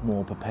I'm much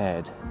more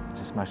prepared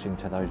to smash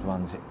into those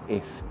runs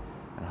if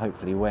and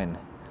hopefully when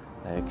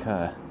they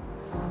occur.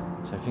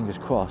 So fingers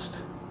crossed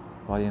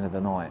by the end of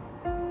the night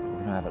we're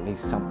going to have at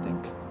least something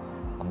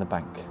on the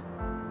bank.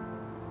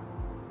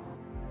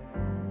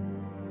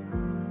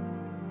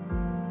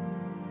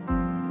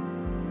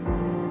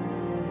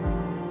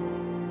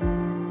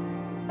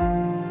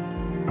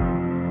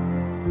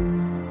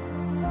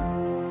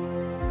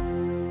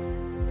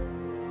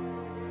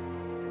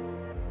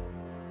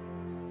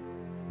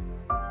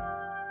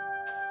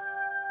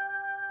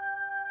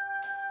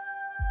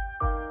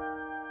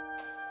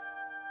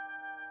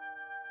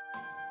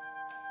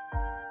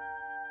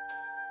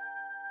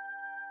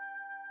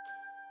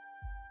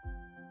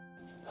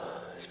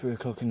 It's 3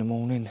 o'clock in the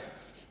morning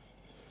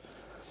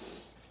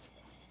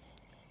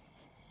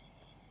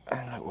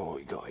and look what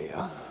we got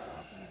here.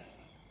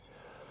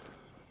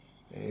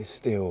 It's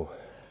still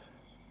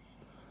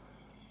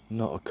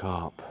not a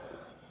carp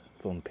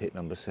from pit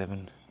number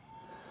 7,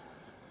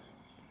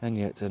 and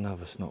yet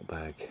another snot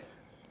bag.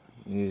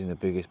 I'm using the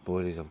biggest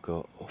boilies I've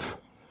got.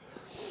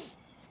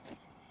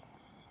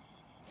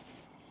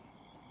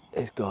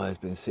 This guy has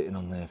been sitting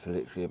on there for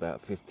literally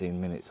about 15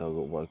 minutes. I got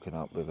woken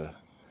up with a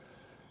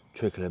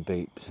trickle of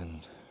beeps, and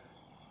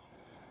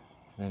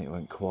then it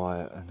went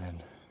quiet, and then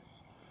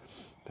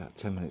about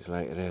 10 minutes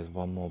later there's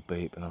one more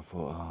beep, and I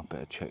thought, oh, I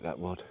better check that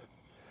rod.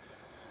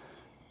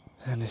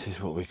 And this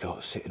is what we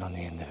got sitting on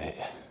the end of it.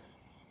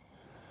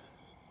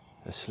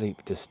 A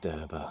sleep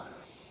disturber.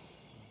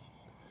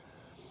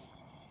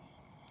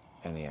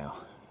 Anyhow,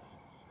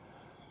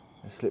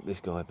 let's slip this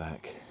guy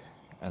back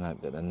and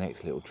hope that the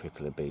next little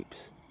trickle of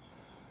beeps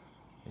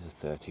is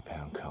a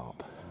 30-pound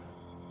carp.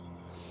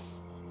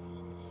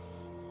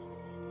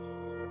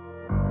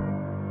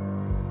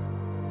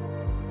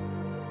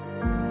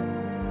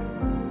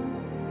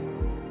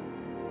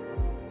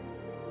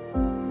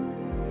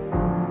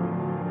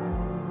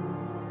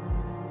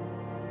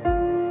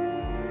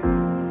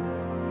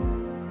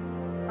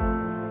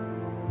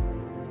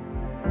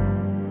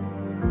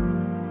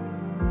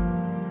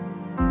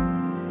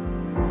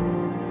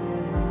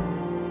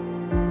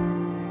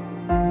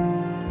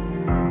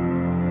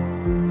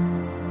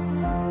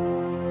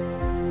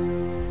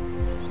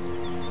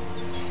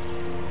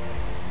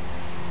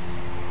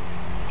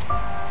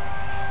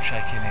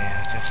 Shaking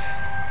here, just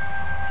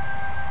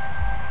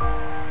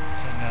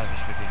so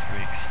nervous with these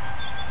rigs.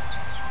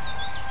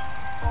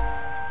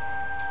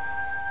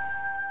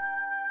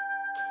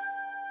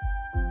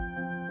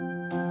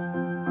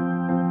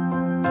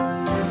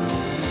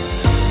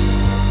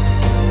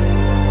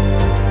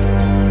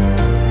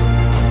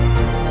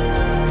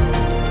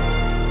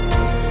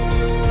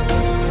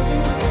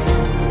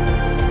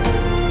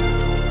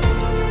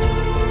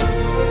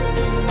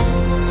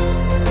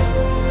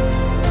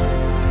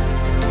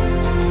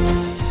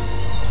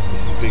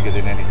 Bigger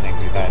than anything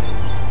we've had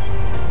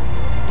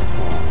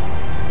before.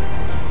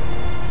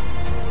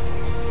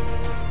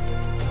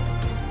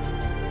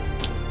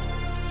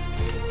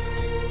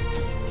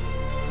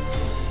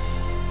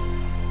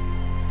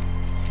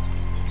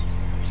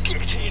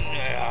 Get in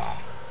there!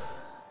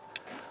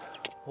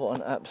 What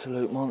an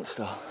absolute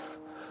monster.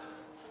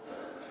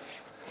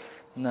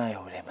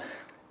 Nailed him.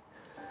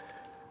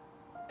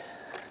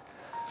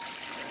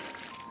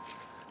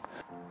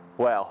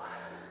 Well,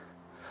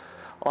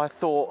 I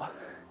thought,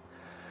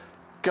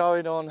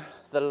 going on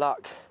the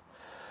luck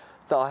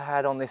that I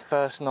had on this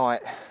first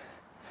night,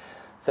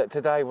 that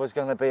today was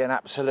going to be an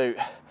absolute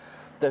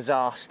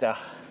disaster.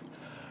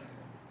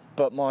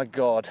 But my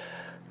God,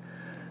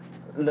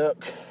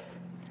 look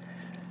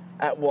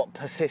at what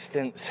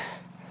persistence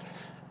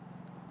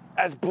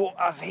has brought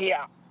us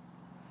here.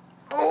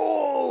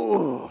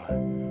 Oh!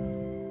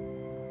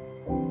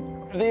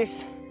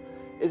 This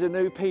is a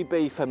new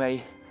PB for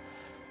me.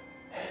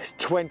 It's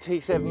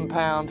 27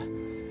 pound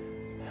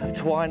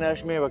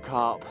Twine-Ersch mirror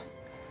carp.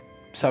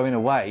 So in a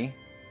way,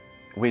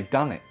 we'd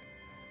done it.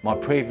 My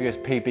previous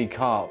PB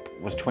carp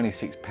was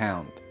 26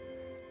 pound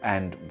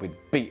and we'd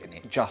beaten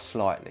it just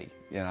slightly,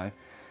 you know.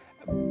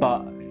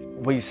 But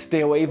we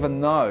still, even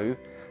though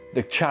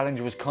the challenge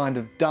was kind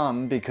of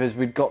done because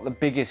we'd got the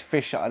biggest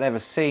fish that I'd ever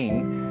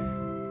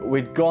seen,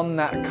 we'd gone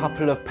that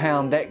couple of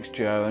pound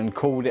extra and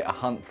called it a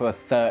hunt for a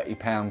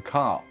 30-pound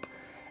carp.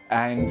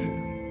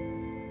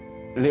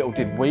 And little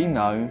did we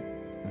know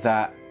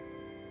that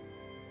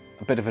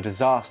a bit of a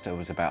disaster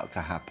was about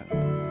to happen.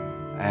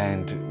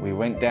 And we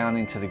went down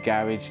into the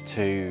garage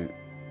to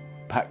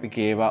pack the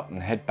gear up and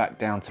head back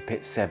down to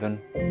pit 7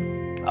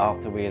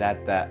 after we had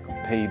had that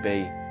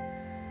PB.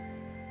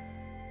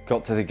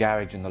 Got to the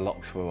garage and the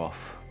locks were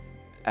off,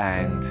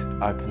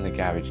 and opened the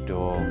garage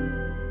door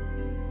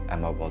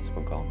and my rods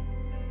were gone.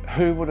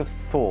 Who would have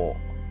thought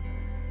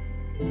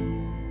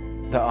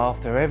that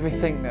after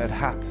everything that had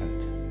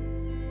happened,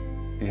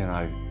 you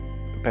know,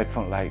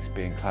 Bedfront Lakes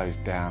being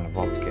closed down, the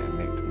rods getting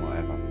nicked and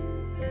whatever,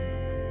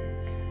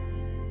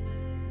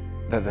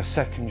 that the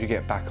second you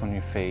get back on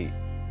your feet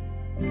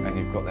and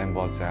you've got them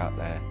rods out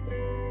there,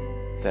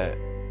 that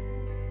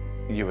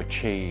you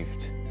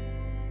achieved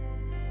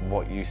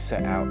what you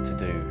set out to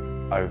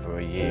do over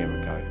a year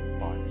ago.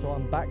 So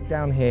I'm back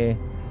down here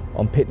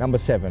on pit number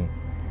 7,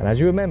 and as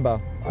you remember,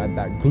 I had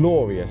that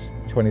glorious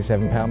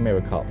 27-pound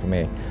mirror carp from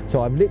here.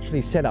 So I've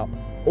literally set up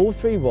all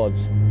 3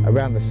 rods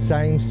around the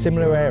same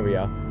similar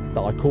area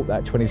that I caught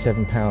that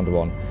 27-pounder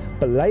on.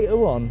 But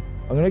later on,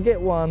 I'm going to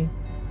get one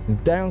and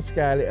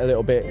downscale it a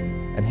little bit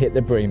and hit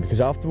the bream,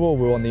 because after all,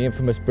 we're on the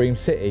infamous Bream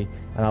City,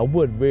 and I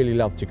would really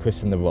love to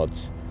christen the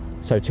rods.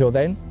 So till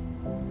then,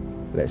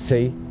 let's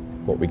see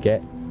what we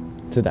get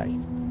today.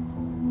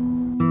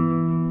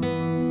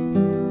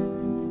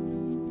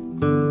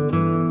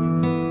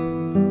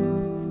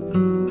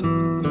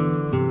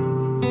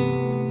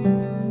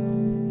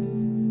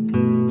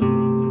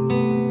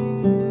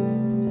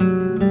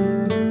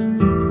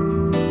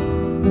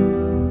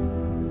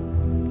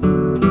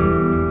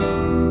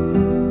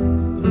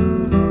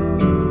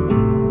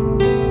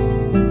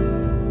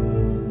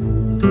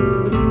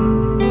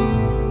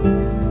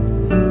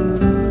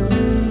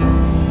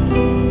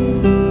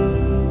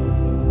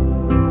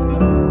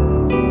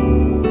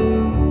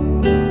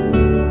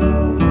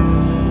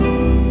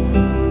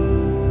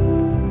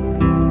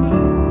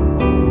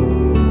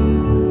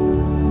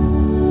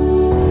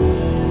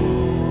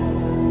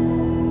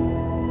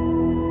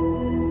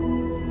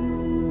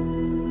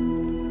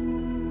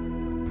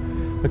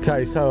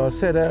 Okay, so I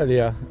said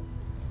earlier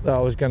that I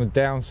was going to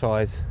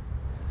downsize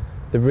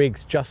the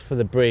rigs just for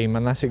the bream,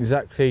 and that's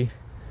exactly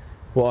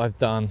what I've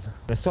done.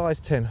 A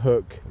size 10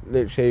 hook,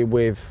 literally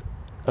with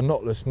a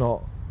knotless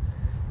knot,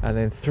 and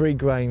then 3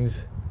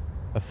 grains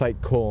of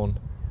fake corn,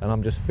 and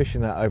I'm just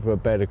fishing that over a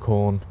bed of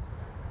corn,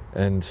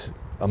 and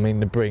I mean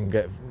the bream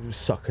get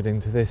suckered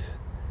into this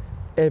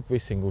every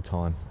single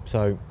time.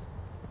 So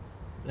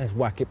let's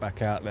whack it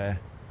back out there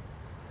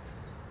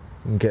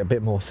and get a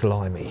bit more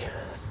slimy.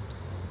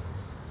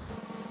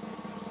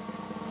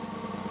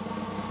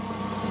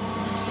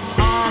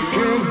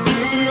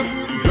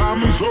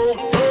 Diamonds on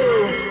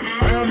earth,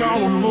 and I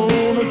don't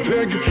wanna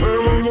take you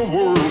traveling the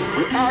world,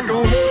 but I can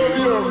love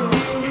you.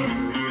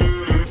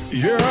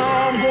 Yeah,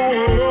 I'm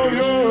gonna love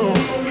you.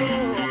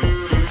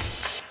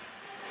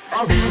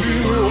 I'll give you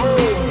the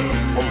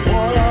whole of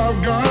what I've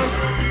got,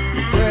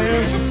 the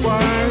fancy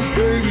things,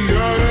 baby, I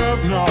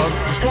have not.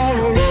 Just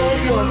gonna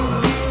love you.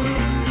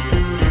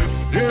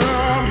 Yeah,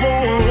 I'm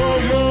gonna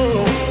love you.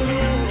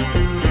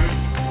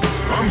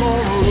 I'm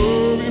gonna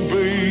love you,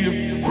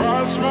 baby.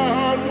 Cross my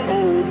heart and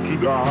hope to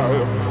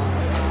die.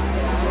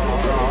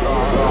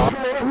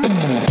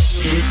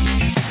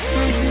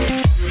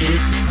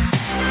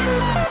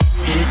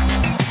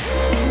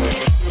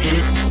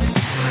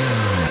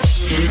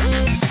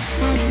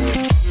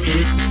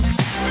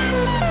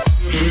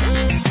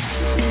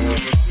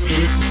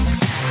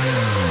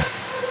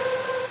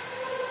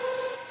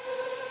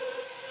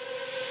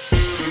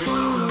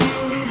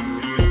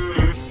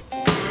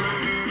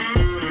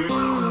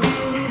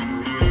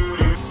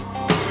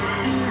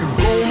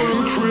 Golden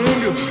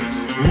trinkets,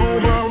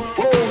 mobile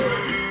phone,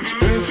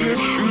 expensive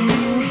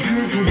shoes,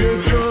 you can get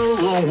your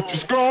own.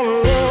 Just gonna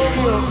love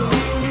you.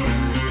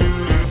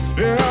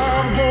 Yeah,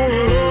 I'm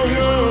gonna love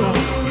you.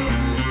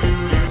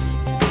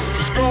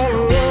 Just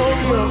gonna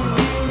love you.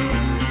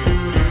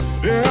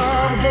 Yeah,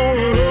 I'm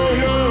gonna love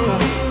you.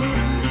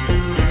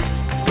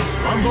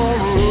 I'm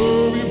gonna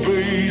love you,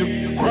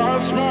 babe.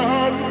 Cross my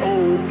heart and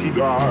hope to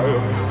die.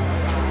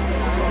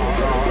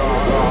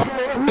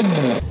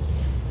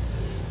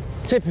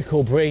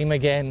 Typical bream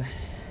again.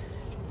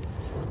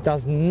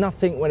 Does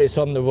nothing when it's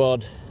on the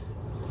rod,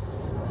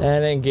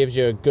 and then gives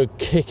you a good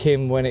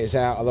kicking when it's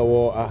out of the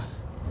water.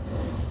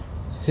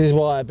 This is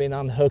why I've been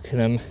unhooking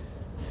them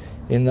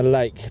in the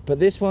lake, but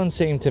this one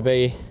seemed to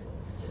be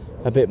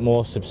a bit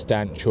more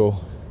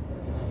substantial,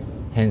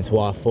 hence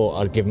why I thought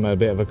I'd give them a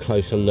bit of a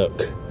closer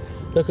look.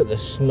 Look at the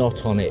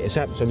snot on it, it's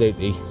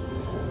absolutely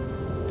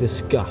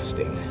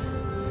disgusting.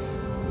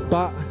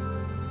 But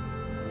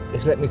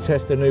it's let me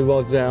test the new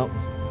rods out,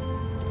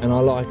 and I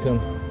like them.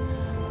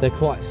 They're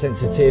quite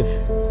sensitive.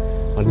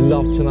 I'd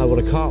love to know what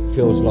a carp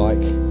feels like,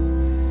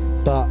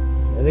 but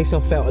at least I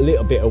felt a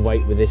little bit of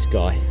weight with this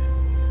guy.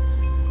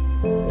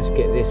 Let's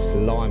get this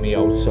slimy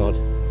old sod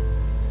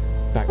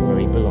back where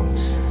he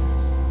belongs.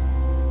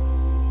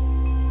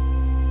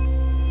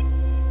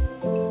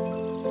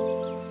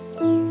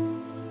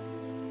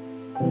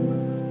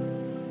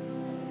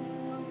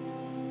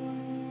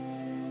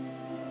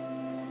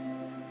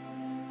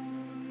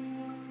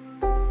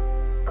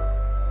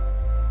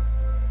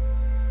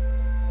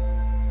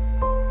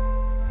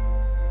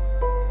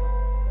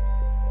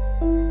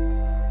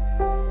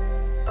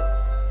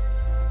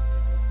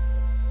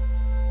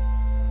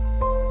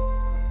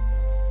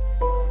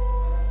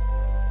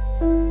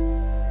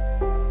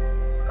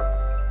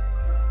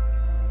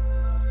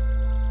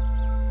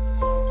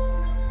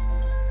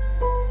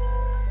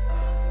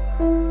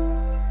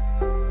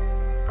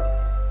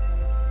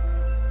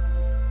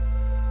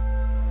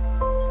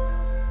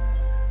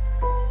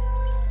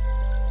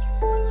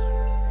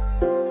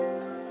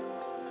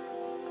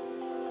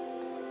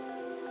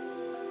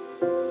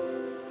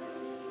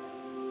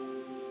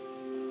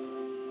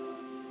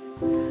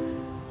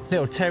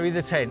 Little Terry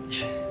the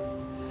Tench.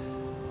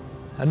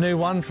 A new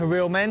one for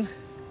REELMEN.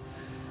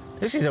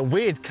 This is a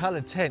weird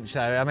coloured tench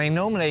though. I mean,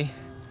 normally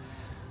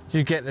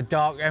you get the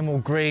dark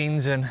emerald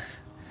greens and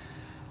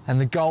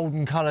the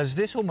golden colours.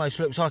 This almost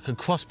looks like a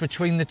cross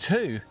between the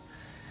two.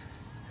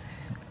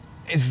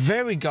 It's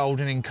very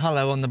golden in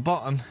colour on the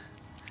bottom,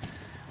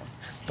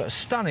 but a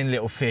stunning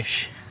little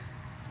fish.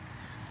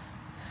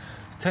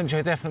 Tench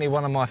are definitely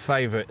one of my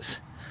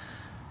favourites.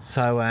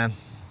 So I'm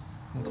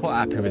quite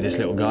happy with this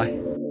little guy.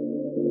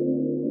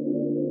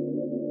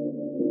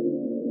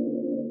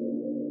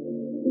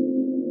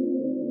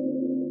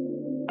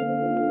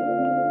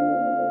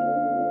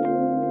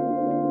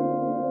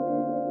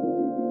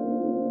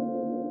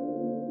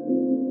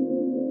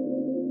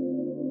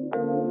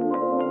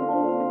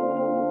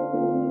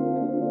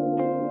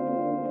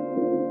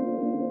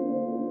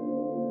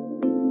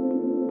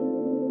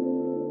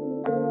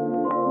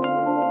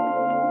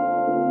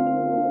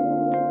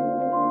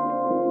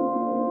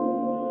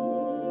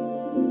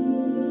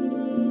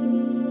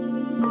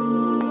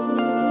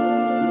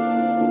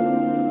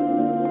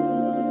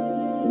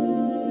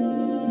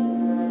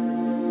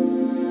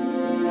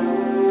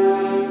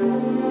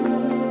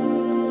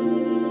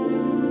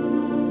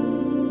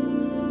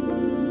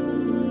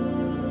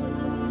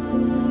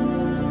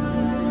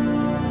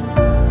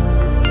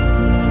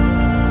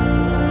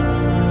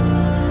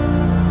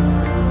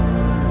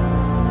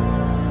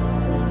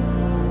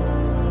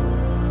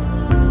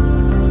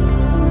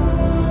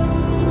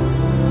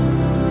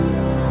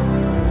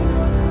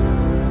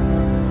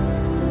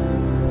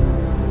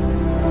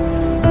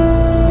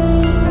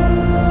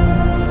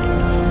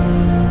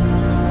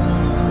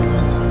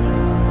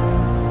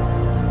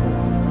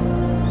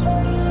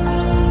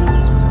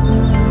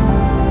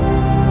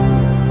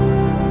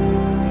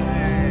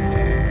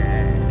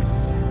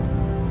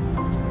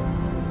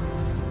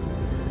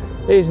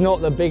 He's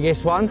not the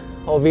biggest one,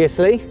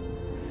 obviously,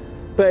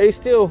 but he's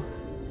still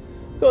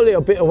got a little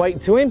bit of weight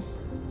to him.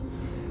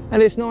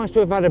 And it's nice to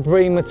have had a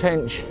bream, a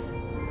tench,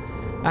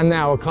 and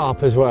now a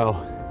carp as well.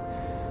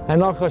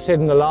 And like I said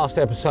in the last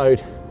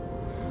episode,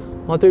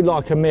 I do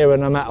like a mirror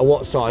no matter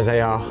what size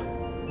they are.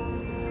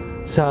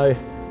 So,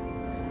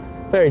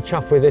 very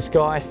chuffed with this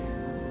guy.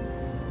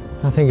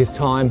 I think it's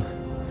time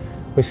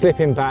we slip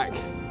him back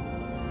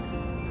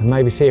and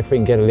maybe see if we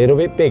can get a little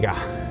bit bigger.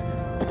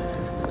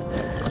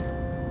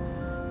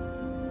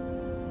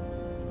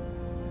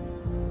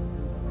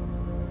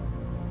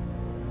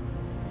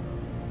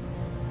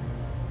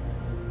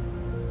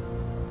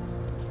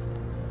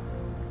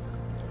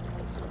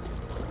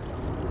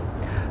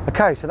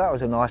 Okay, so that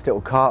was a nice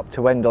little carp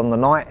to end on the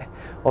night.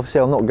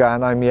 Obviously I'm not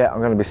going home yet, I'm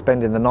going to be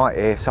spending the night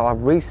here, so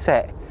I've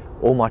reset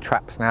all my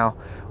traps now.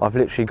 I've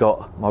literally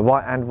got my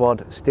right hand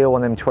rod still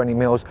on them 20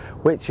 mils,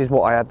 which is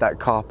what I had that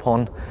carp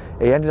on.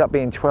 He ended up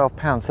being 12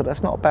 pounds, so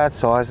that's not a bad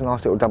size, a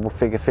nice little double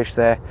figure fish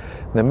there.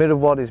 The middle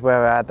rod is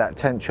where I had that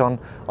tench on.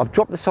 I've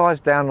dropped the size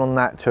down on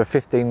that to a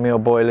 15 mil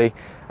boilie,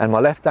 and my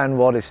left hand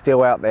rod is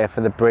still out there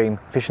for the bream,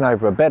 fishing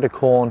over a bed of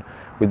corn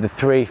with the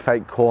 3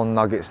 fake corn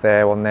nuggets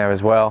there on there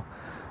as well.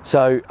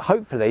 So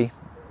hopefully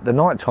the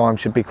night time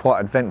should be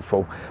quite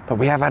eventful, but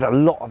we have had a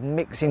lot of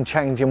mixing,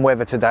 changing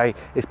weather today.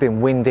 It's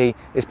been windy,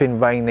 it's been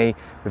rainy,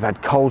 we've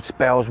had cold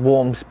spells,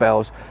 warm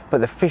spells,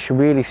 but the fish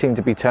really seem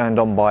to be turned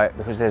on by it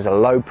because there's a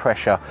low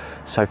pressure.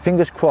 So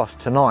fingers crossed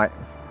tonight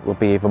will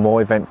be even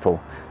more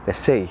eventful. Let's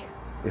see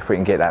if we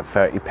can get that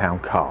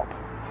 30-pound carp.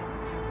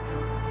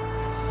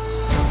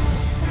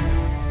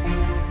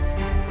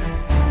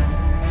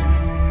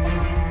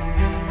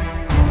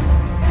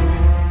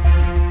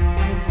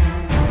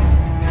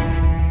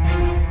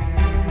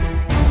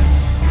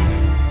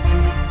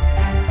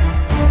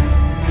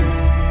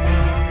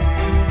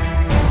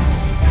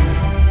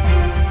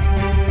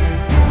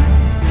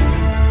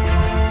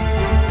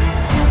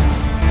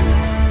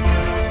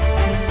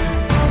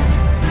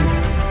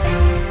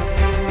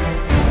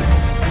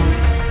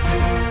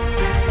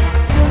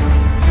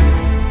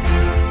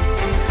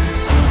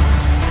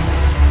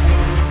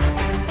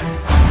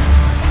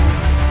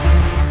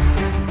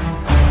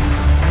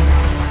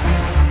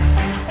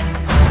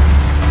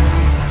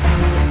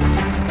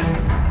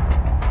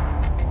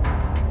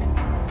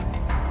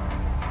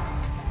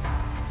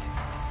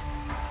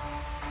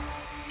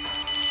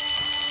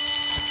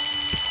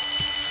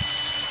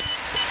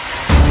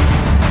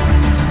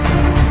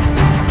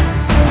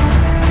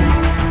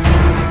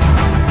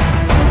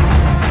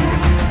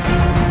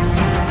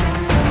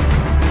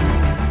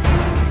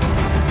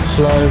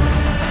 Slow,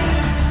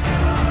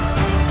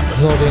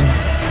 plodding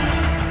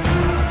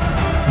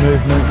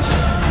movements.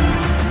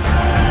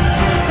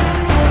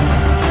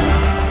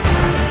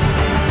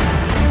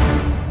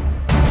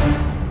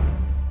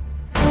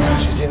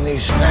 She's in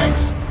these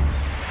snags.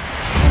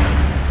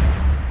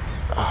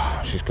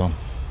 Oh, she's gone.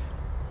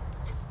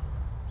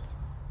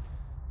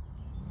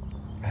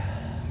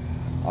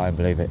 I don't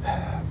believe it.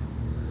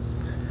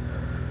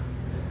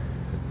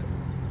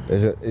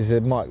 Is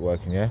the mic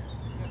working, yeah?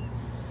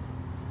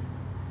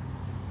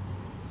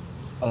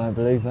 I don't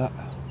believe that.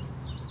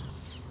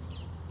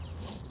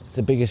 It's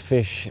the biggest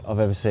fish I've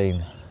ever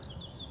seen.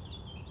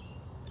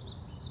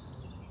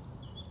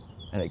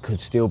 And it could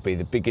still be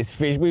the biggest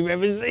fish we've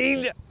ever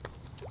seen.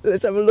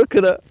 Let's have a look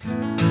at it.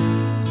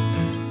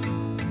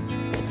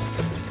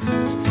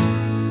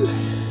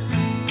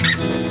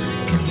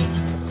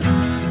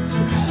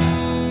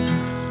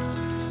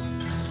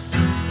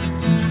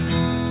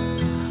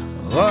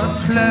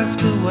 What's left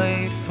to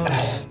wait for?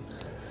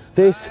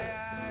 This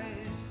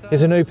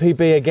is a new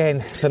PB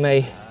again for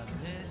me.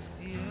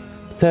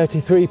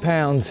 33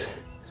 pounds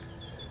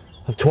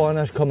of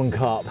Twiner's common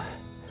carp.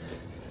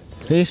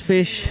 This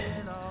fish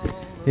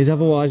is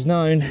otherwise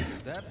known,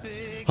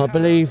 I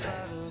believe,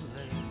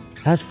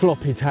 as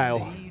floppy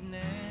tail.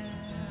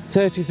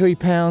 33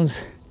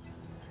 pounds.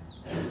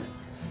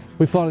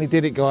 We finally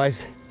did it,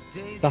 guys.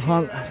 The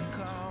hunt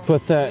for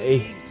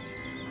 30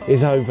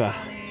 is over.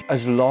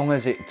 As long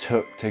as it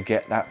took to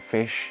get that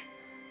fish,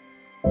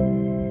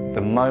 the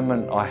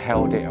moment I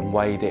held it and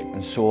weighed it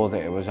and saw that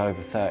it was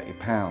over 30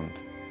 pounds,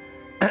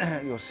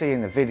 you'll see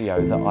in the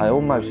video that I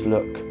almost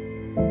look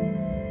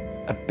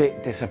a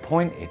bit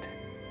disappointed.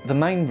 The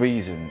main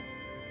reason,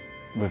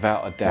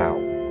 without a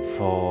doubt,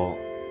 for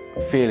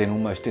feeling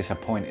almost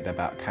disappointed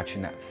about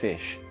catching that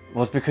fish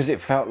was because it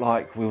felt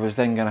like we was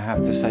then going to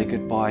have to say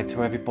goodbye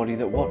to everybody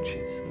that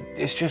watches.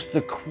 It's just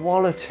the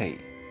quality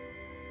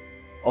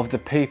of the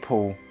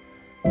people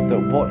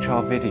that watch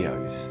our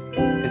videos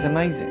is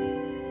amazing.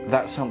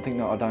 That's something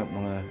that I don't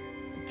want to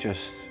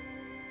just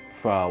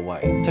throw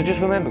away. So just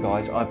remember,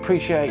 guys, I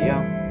appreciate you.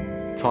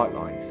 Tight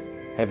lines,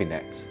 heavy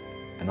nets,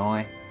 and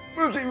I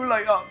will see you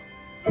later.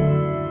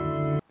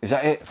 Is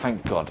that it?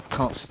 Thank God. I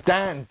can't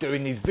stand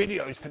doing these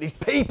videos for these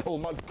people,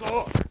 my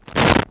God.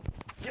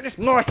 Get this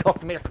mic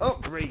off me, I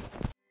can't breathe.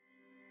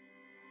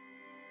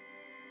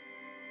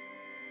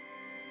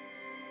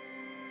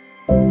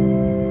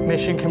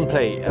 Mission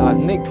complete. I've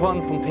nicked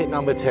one from pit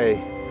number 2.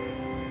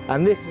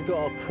 And this has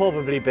got to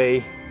probably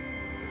be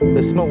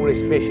the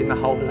smallest fish in the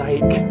whole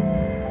lake,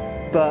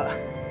 but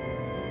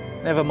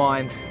never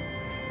mind.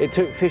 It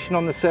took fishing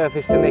on the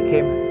surface to nick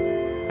him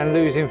and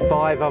losing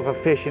 5 other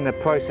fish in the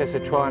process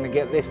of trying to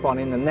get this one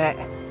in the net,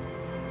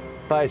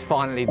 but it's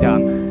finally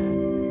done.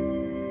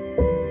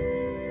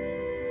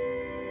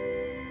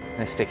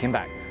 Let's stick him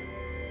back.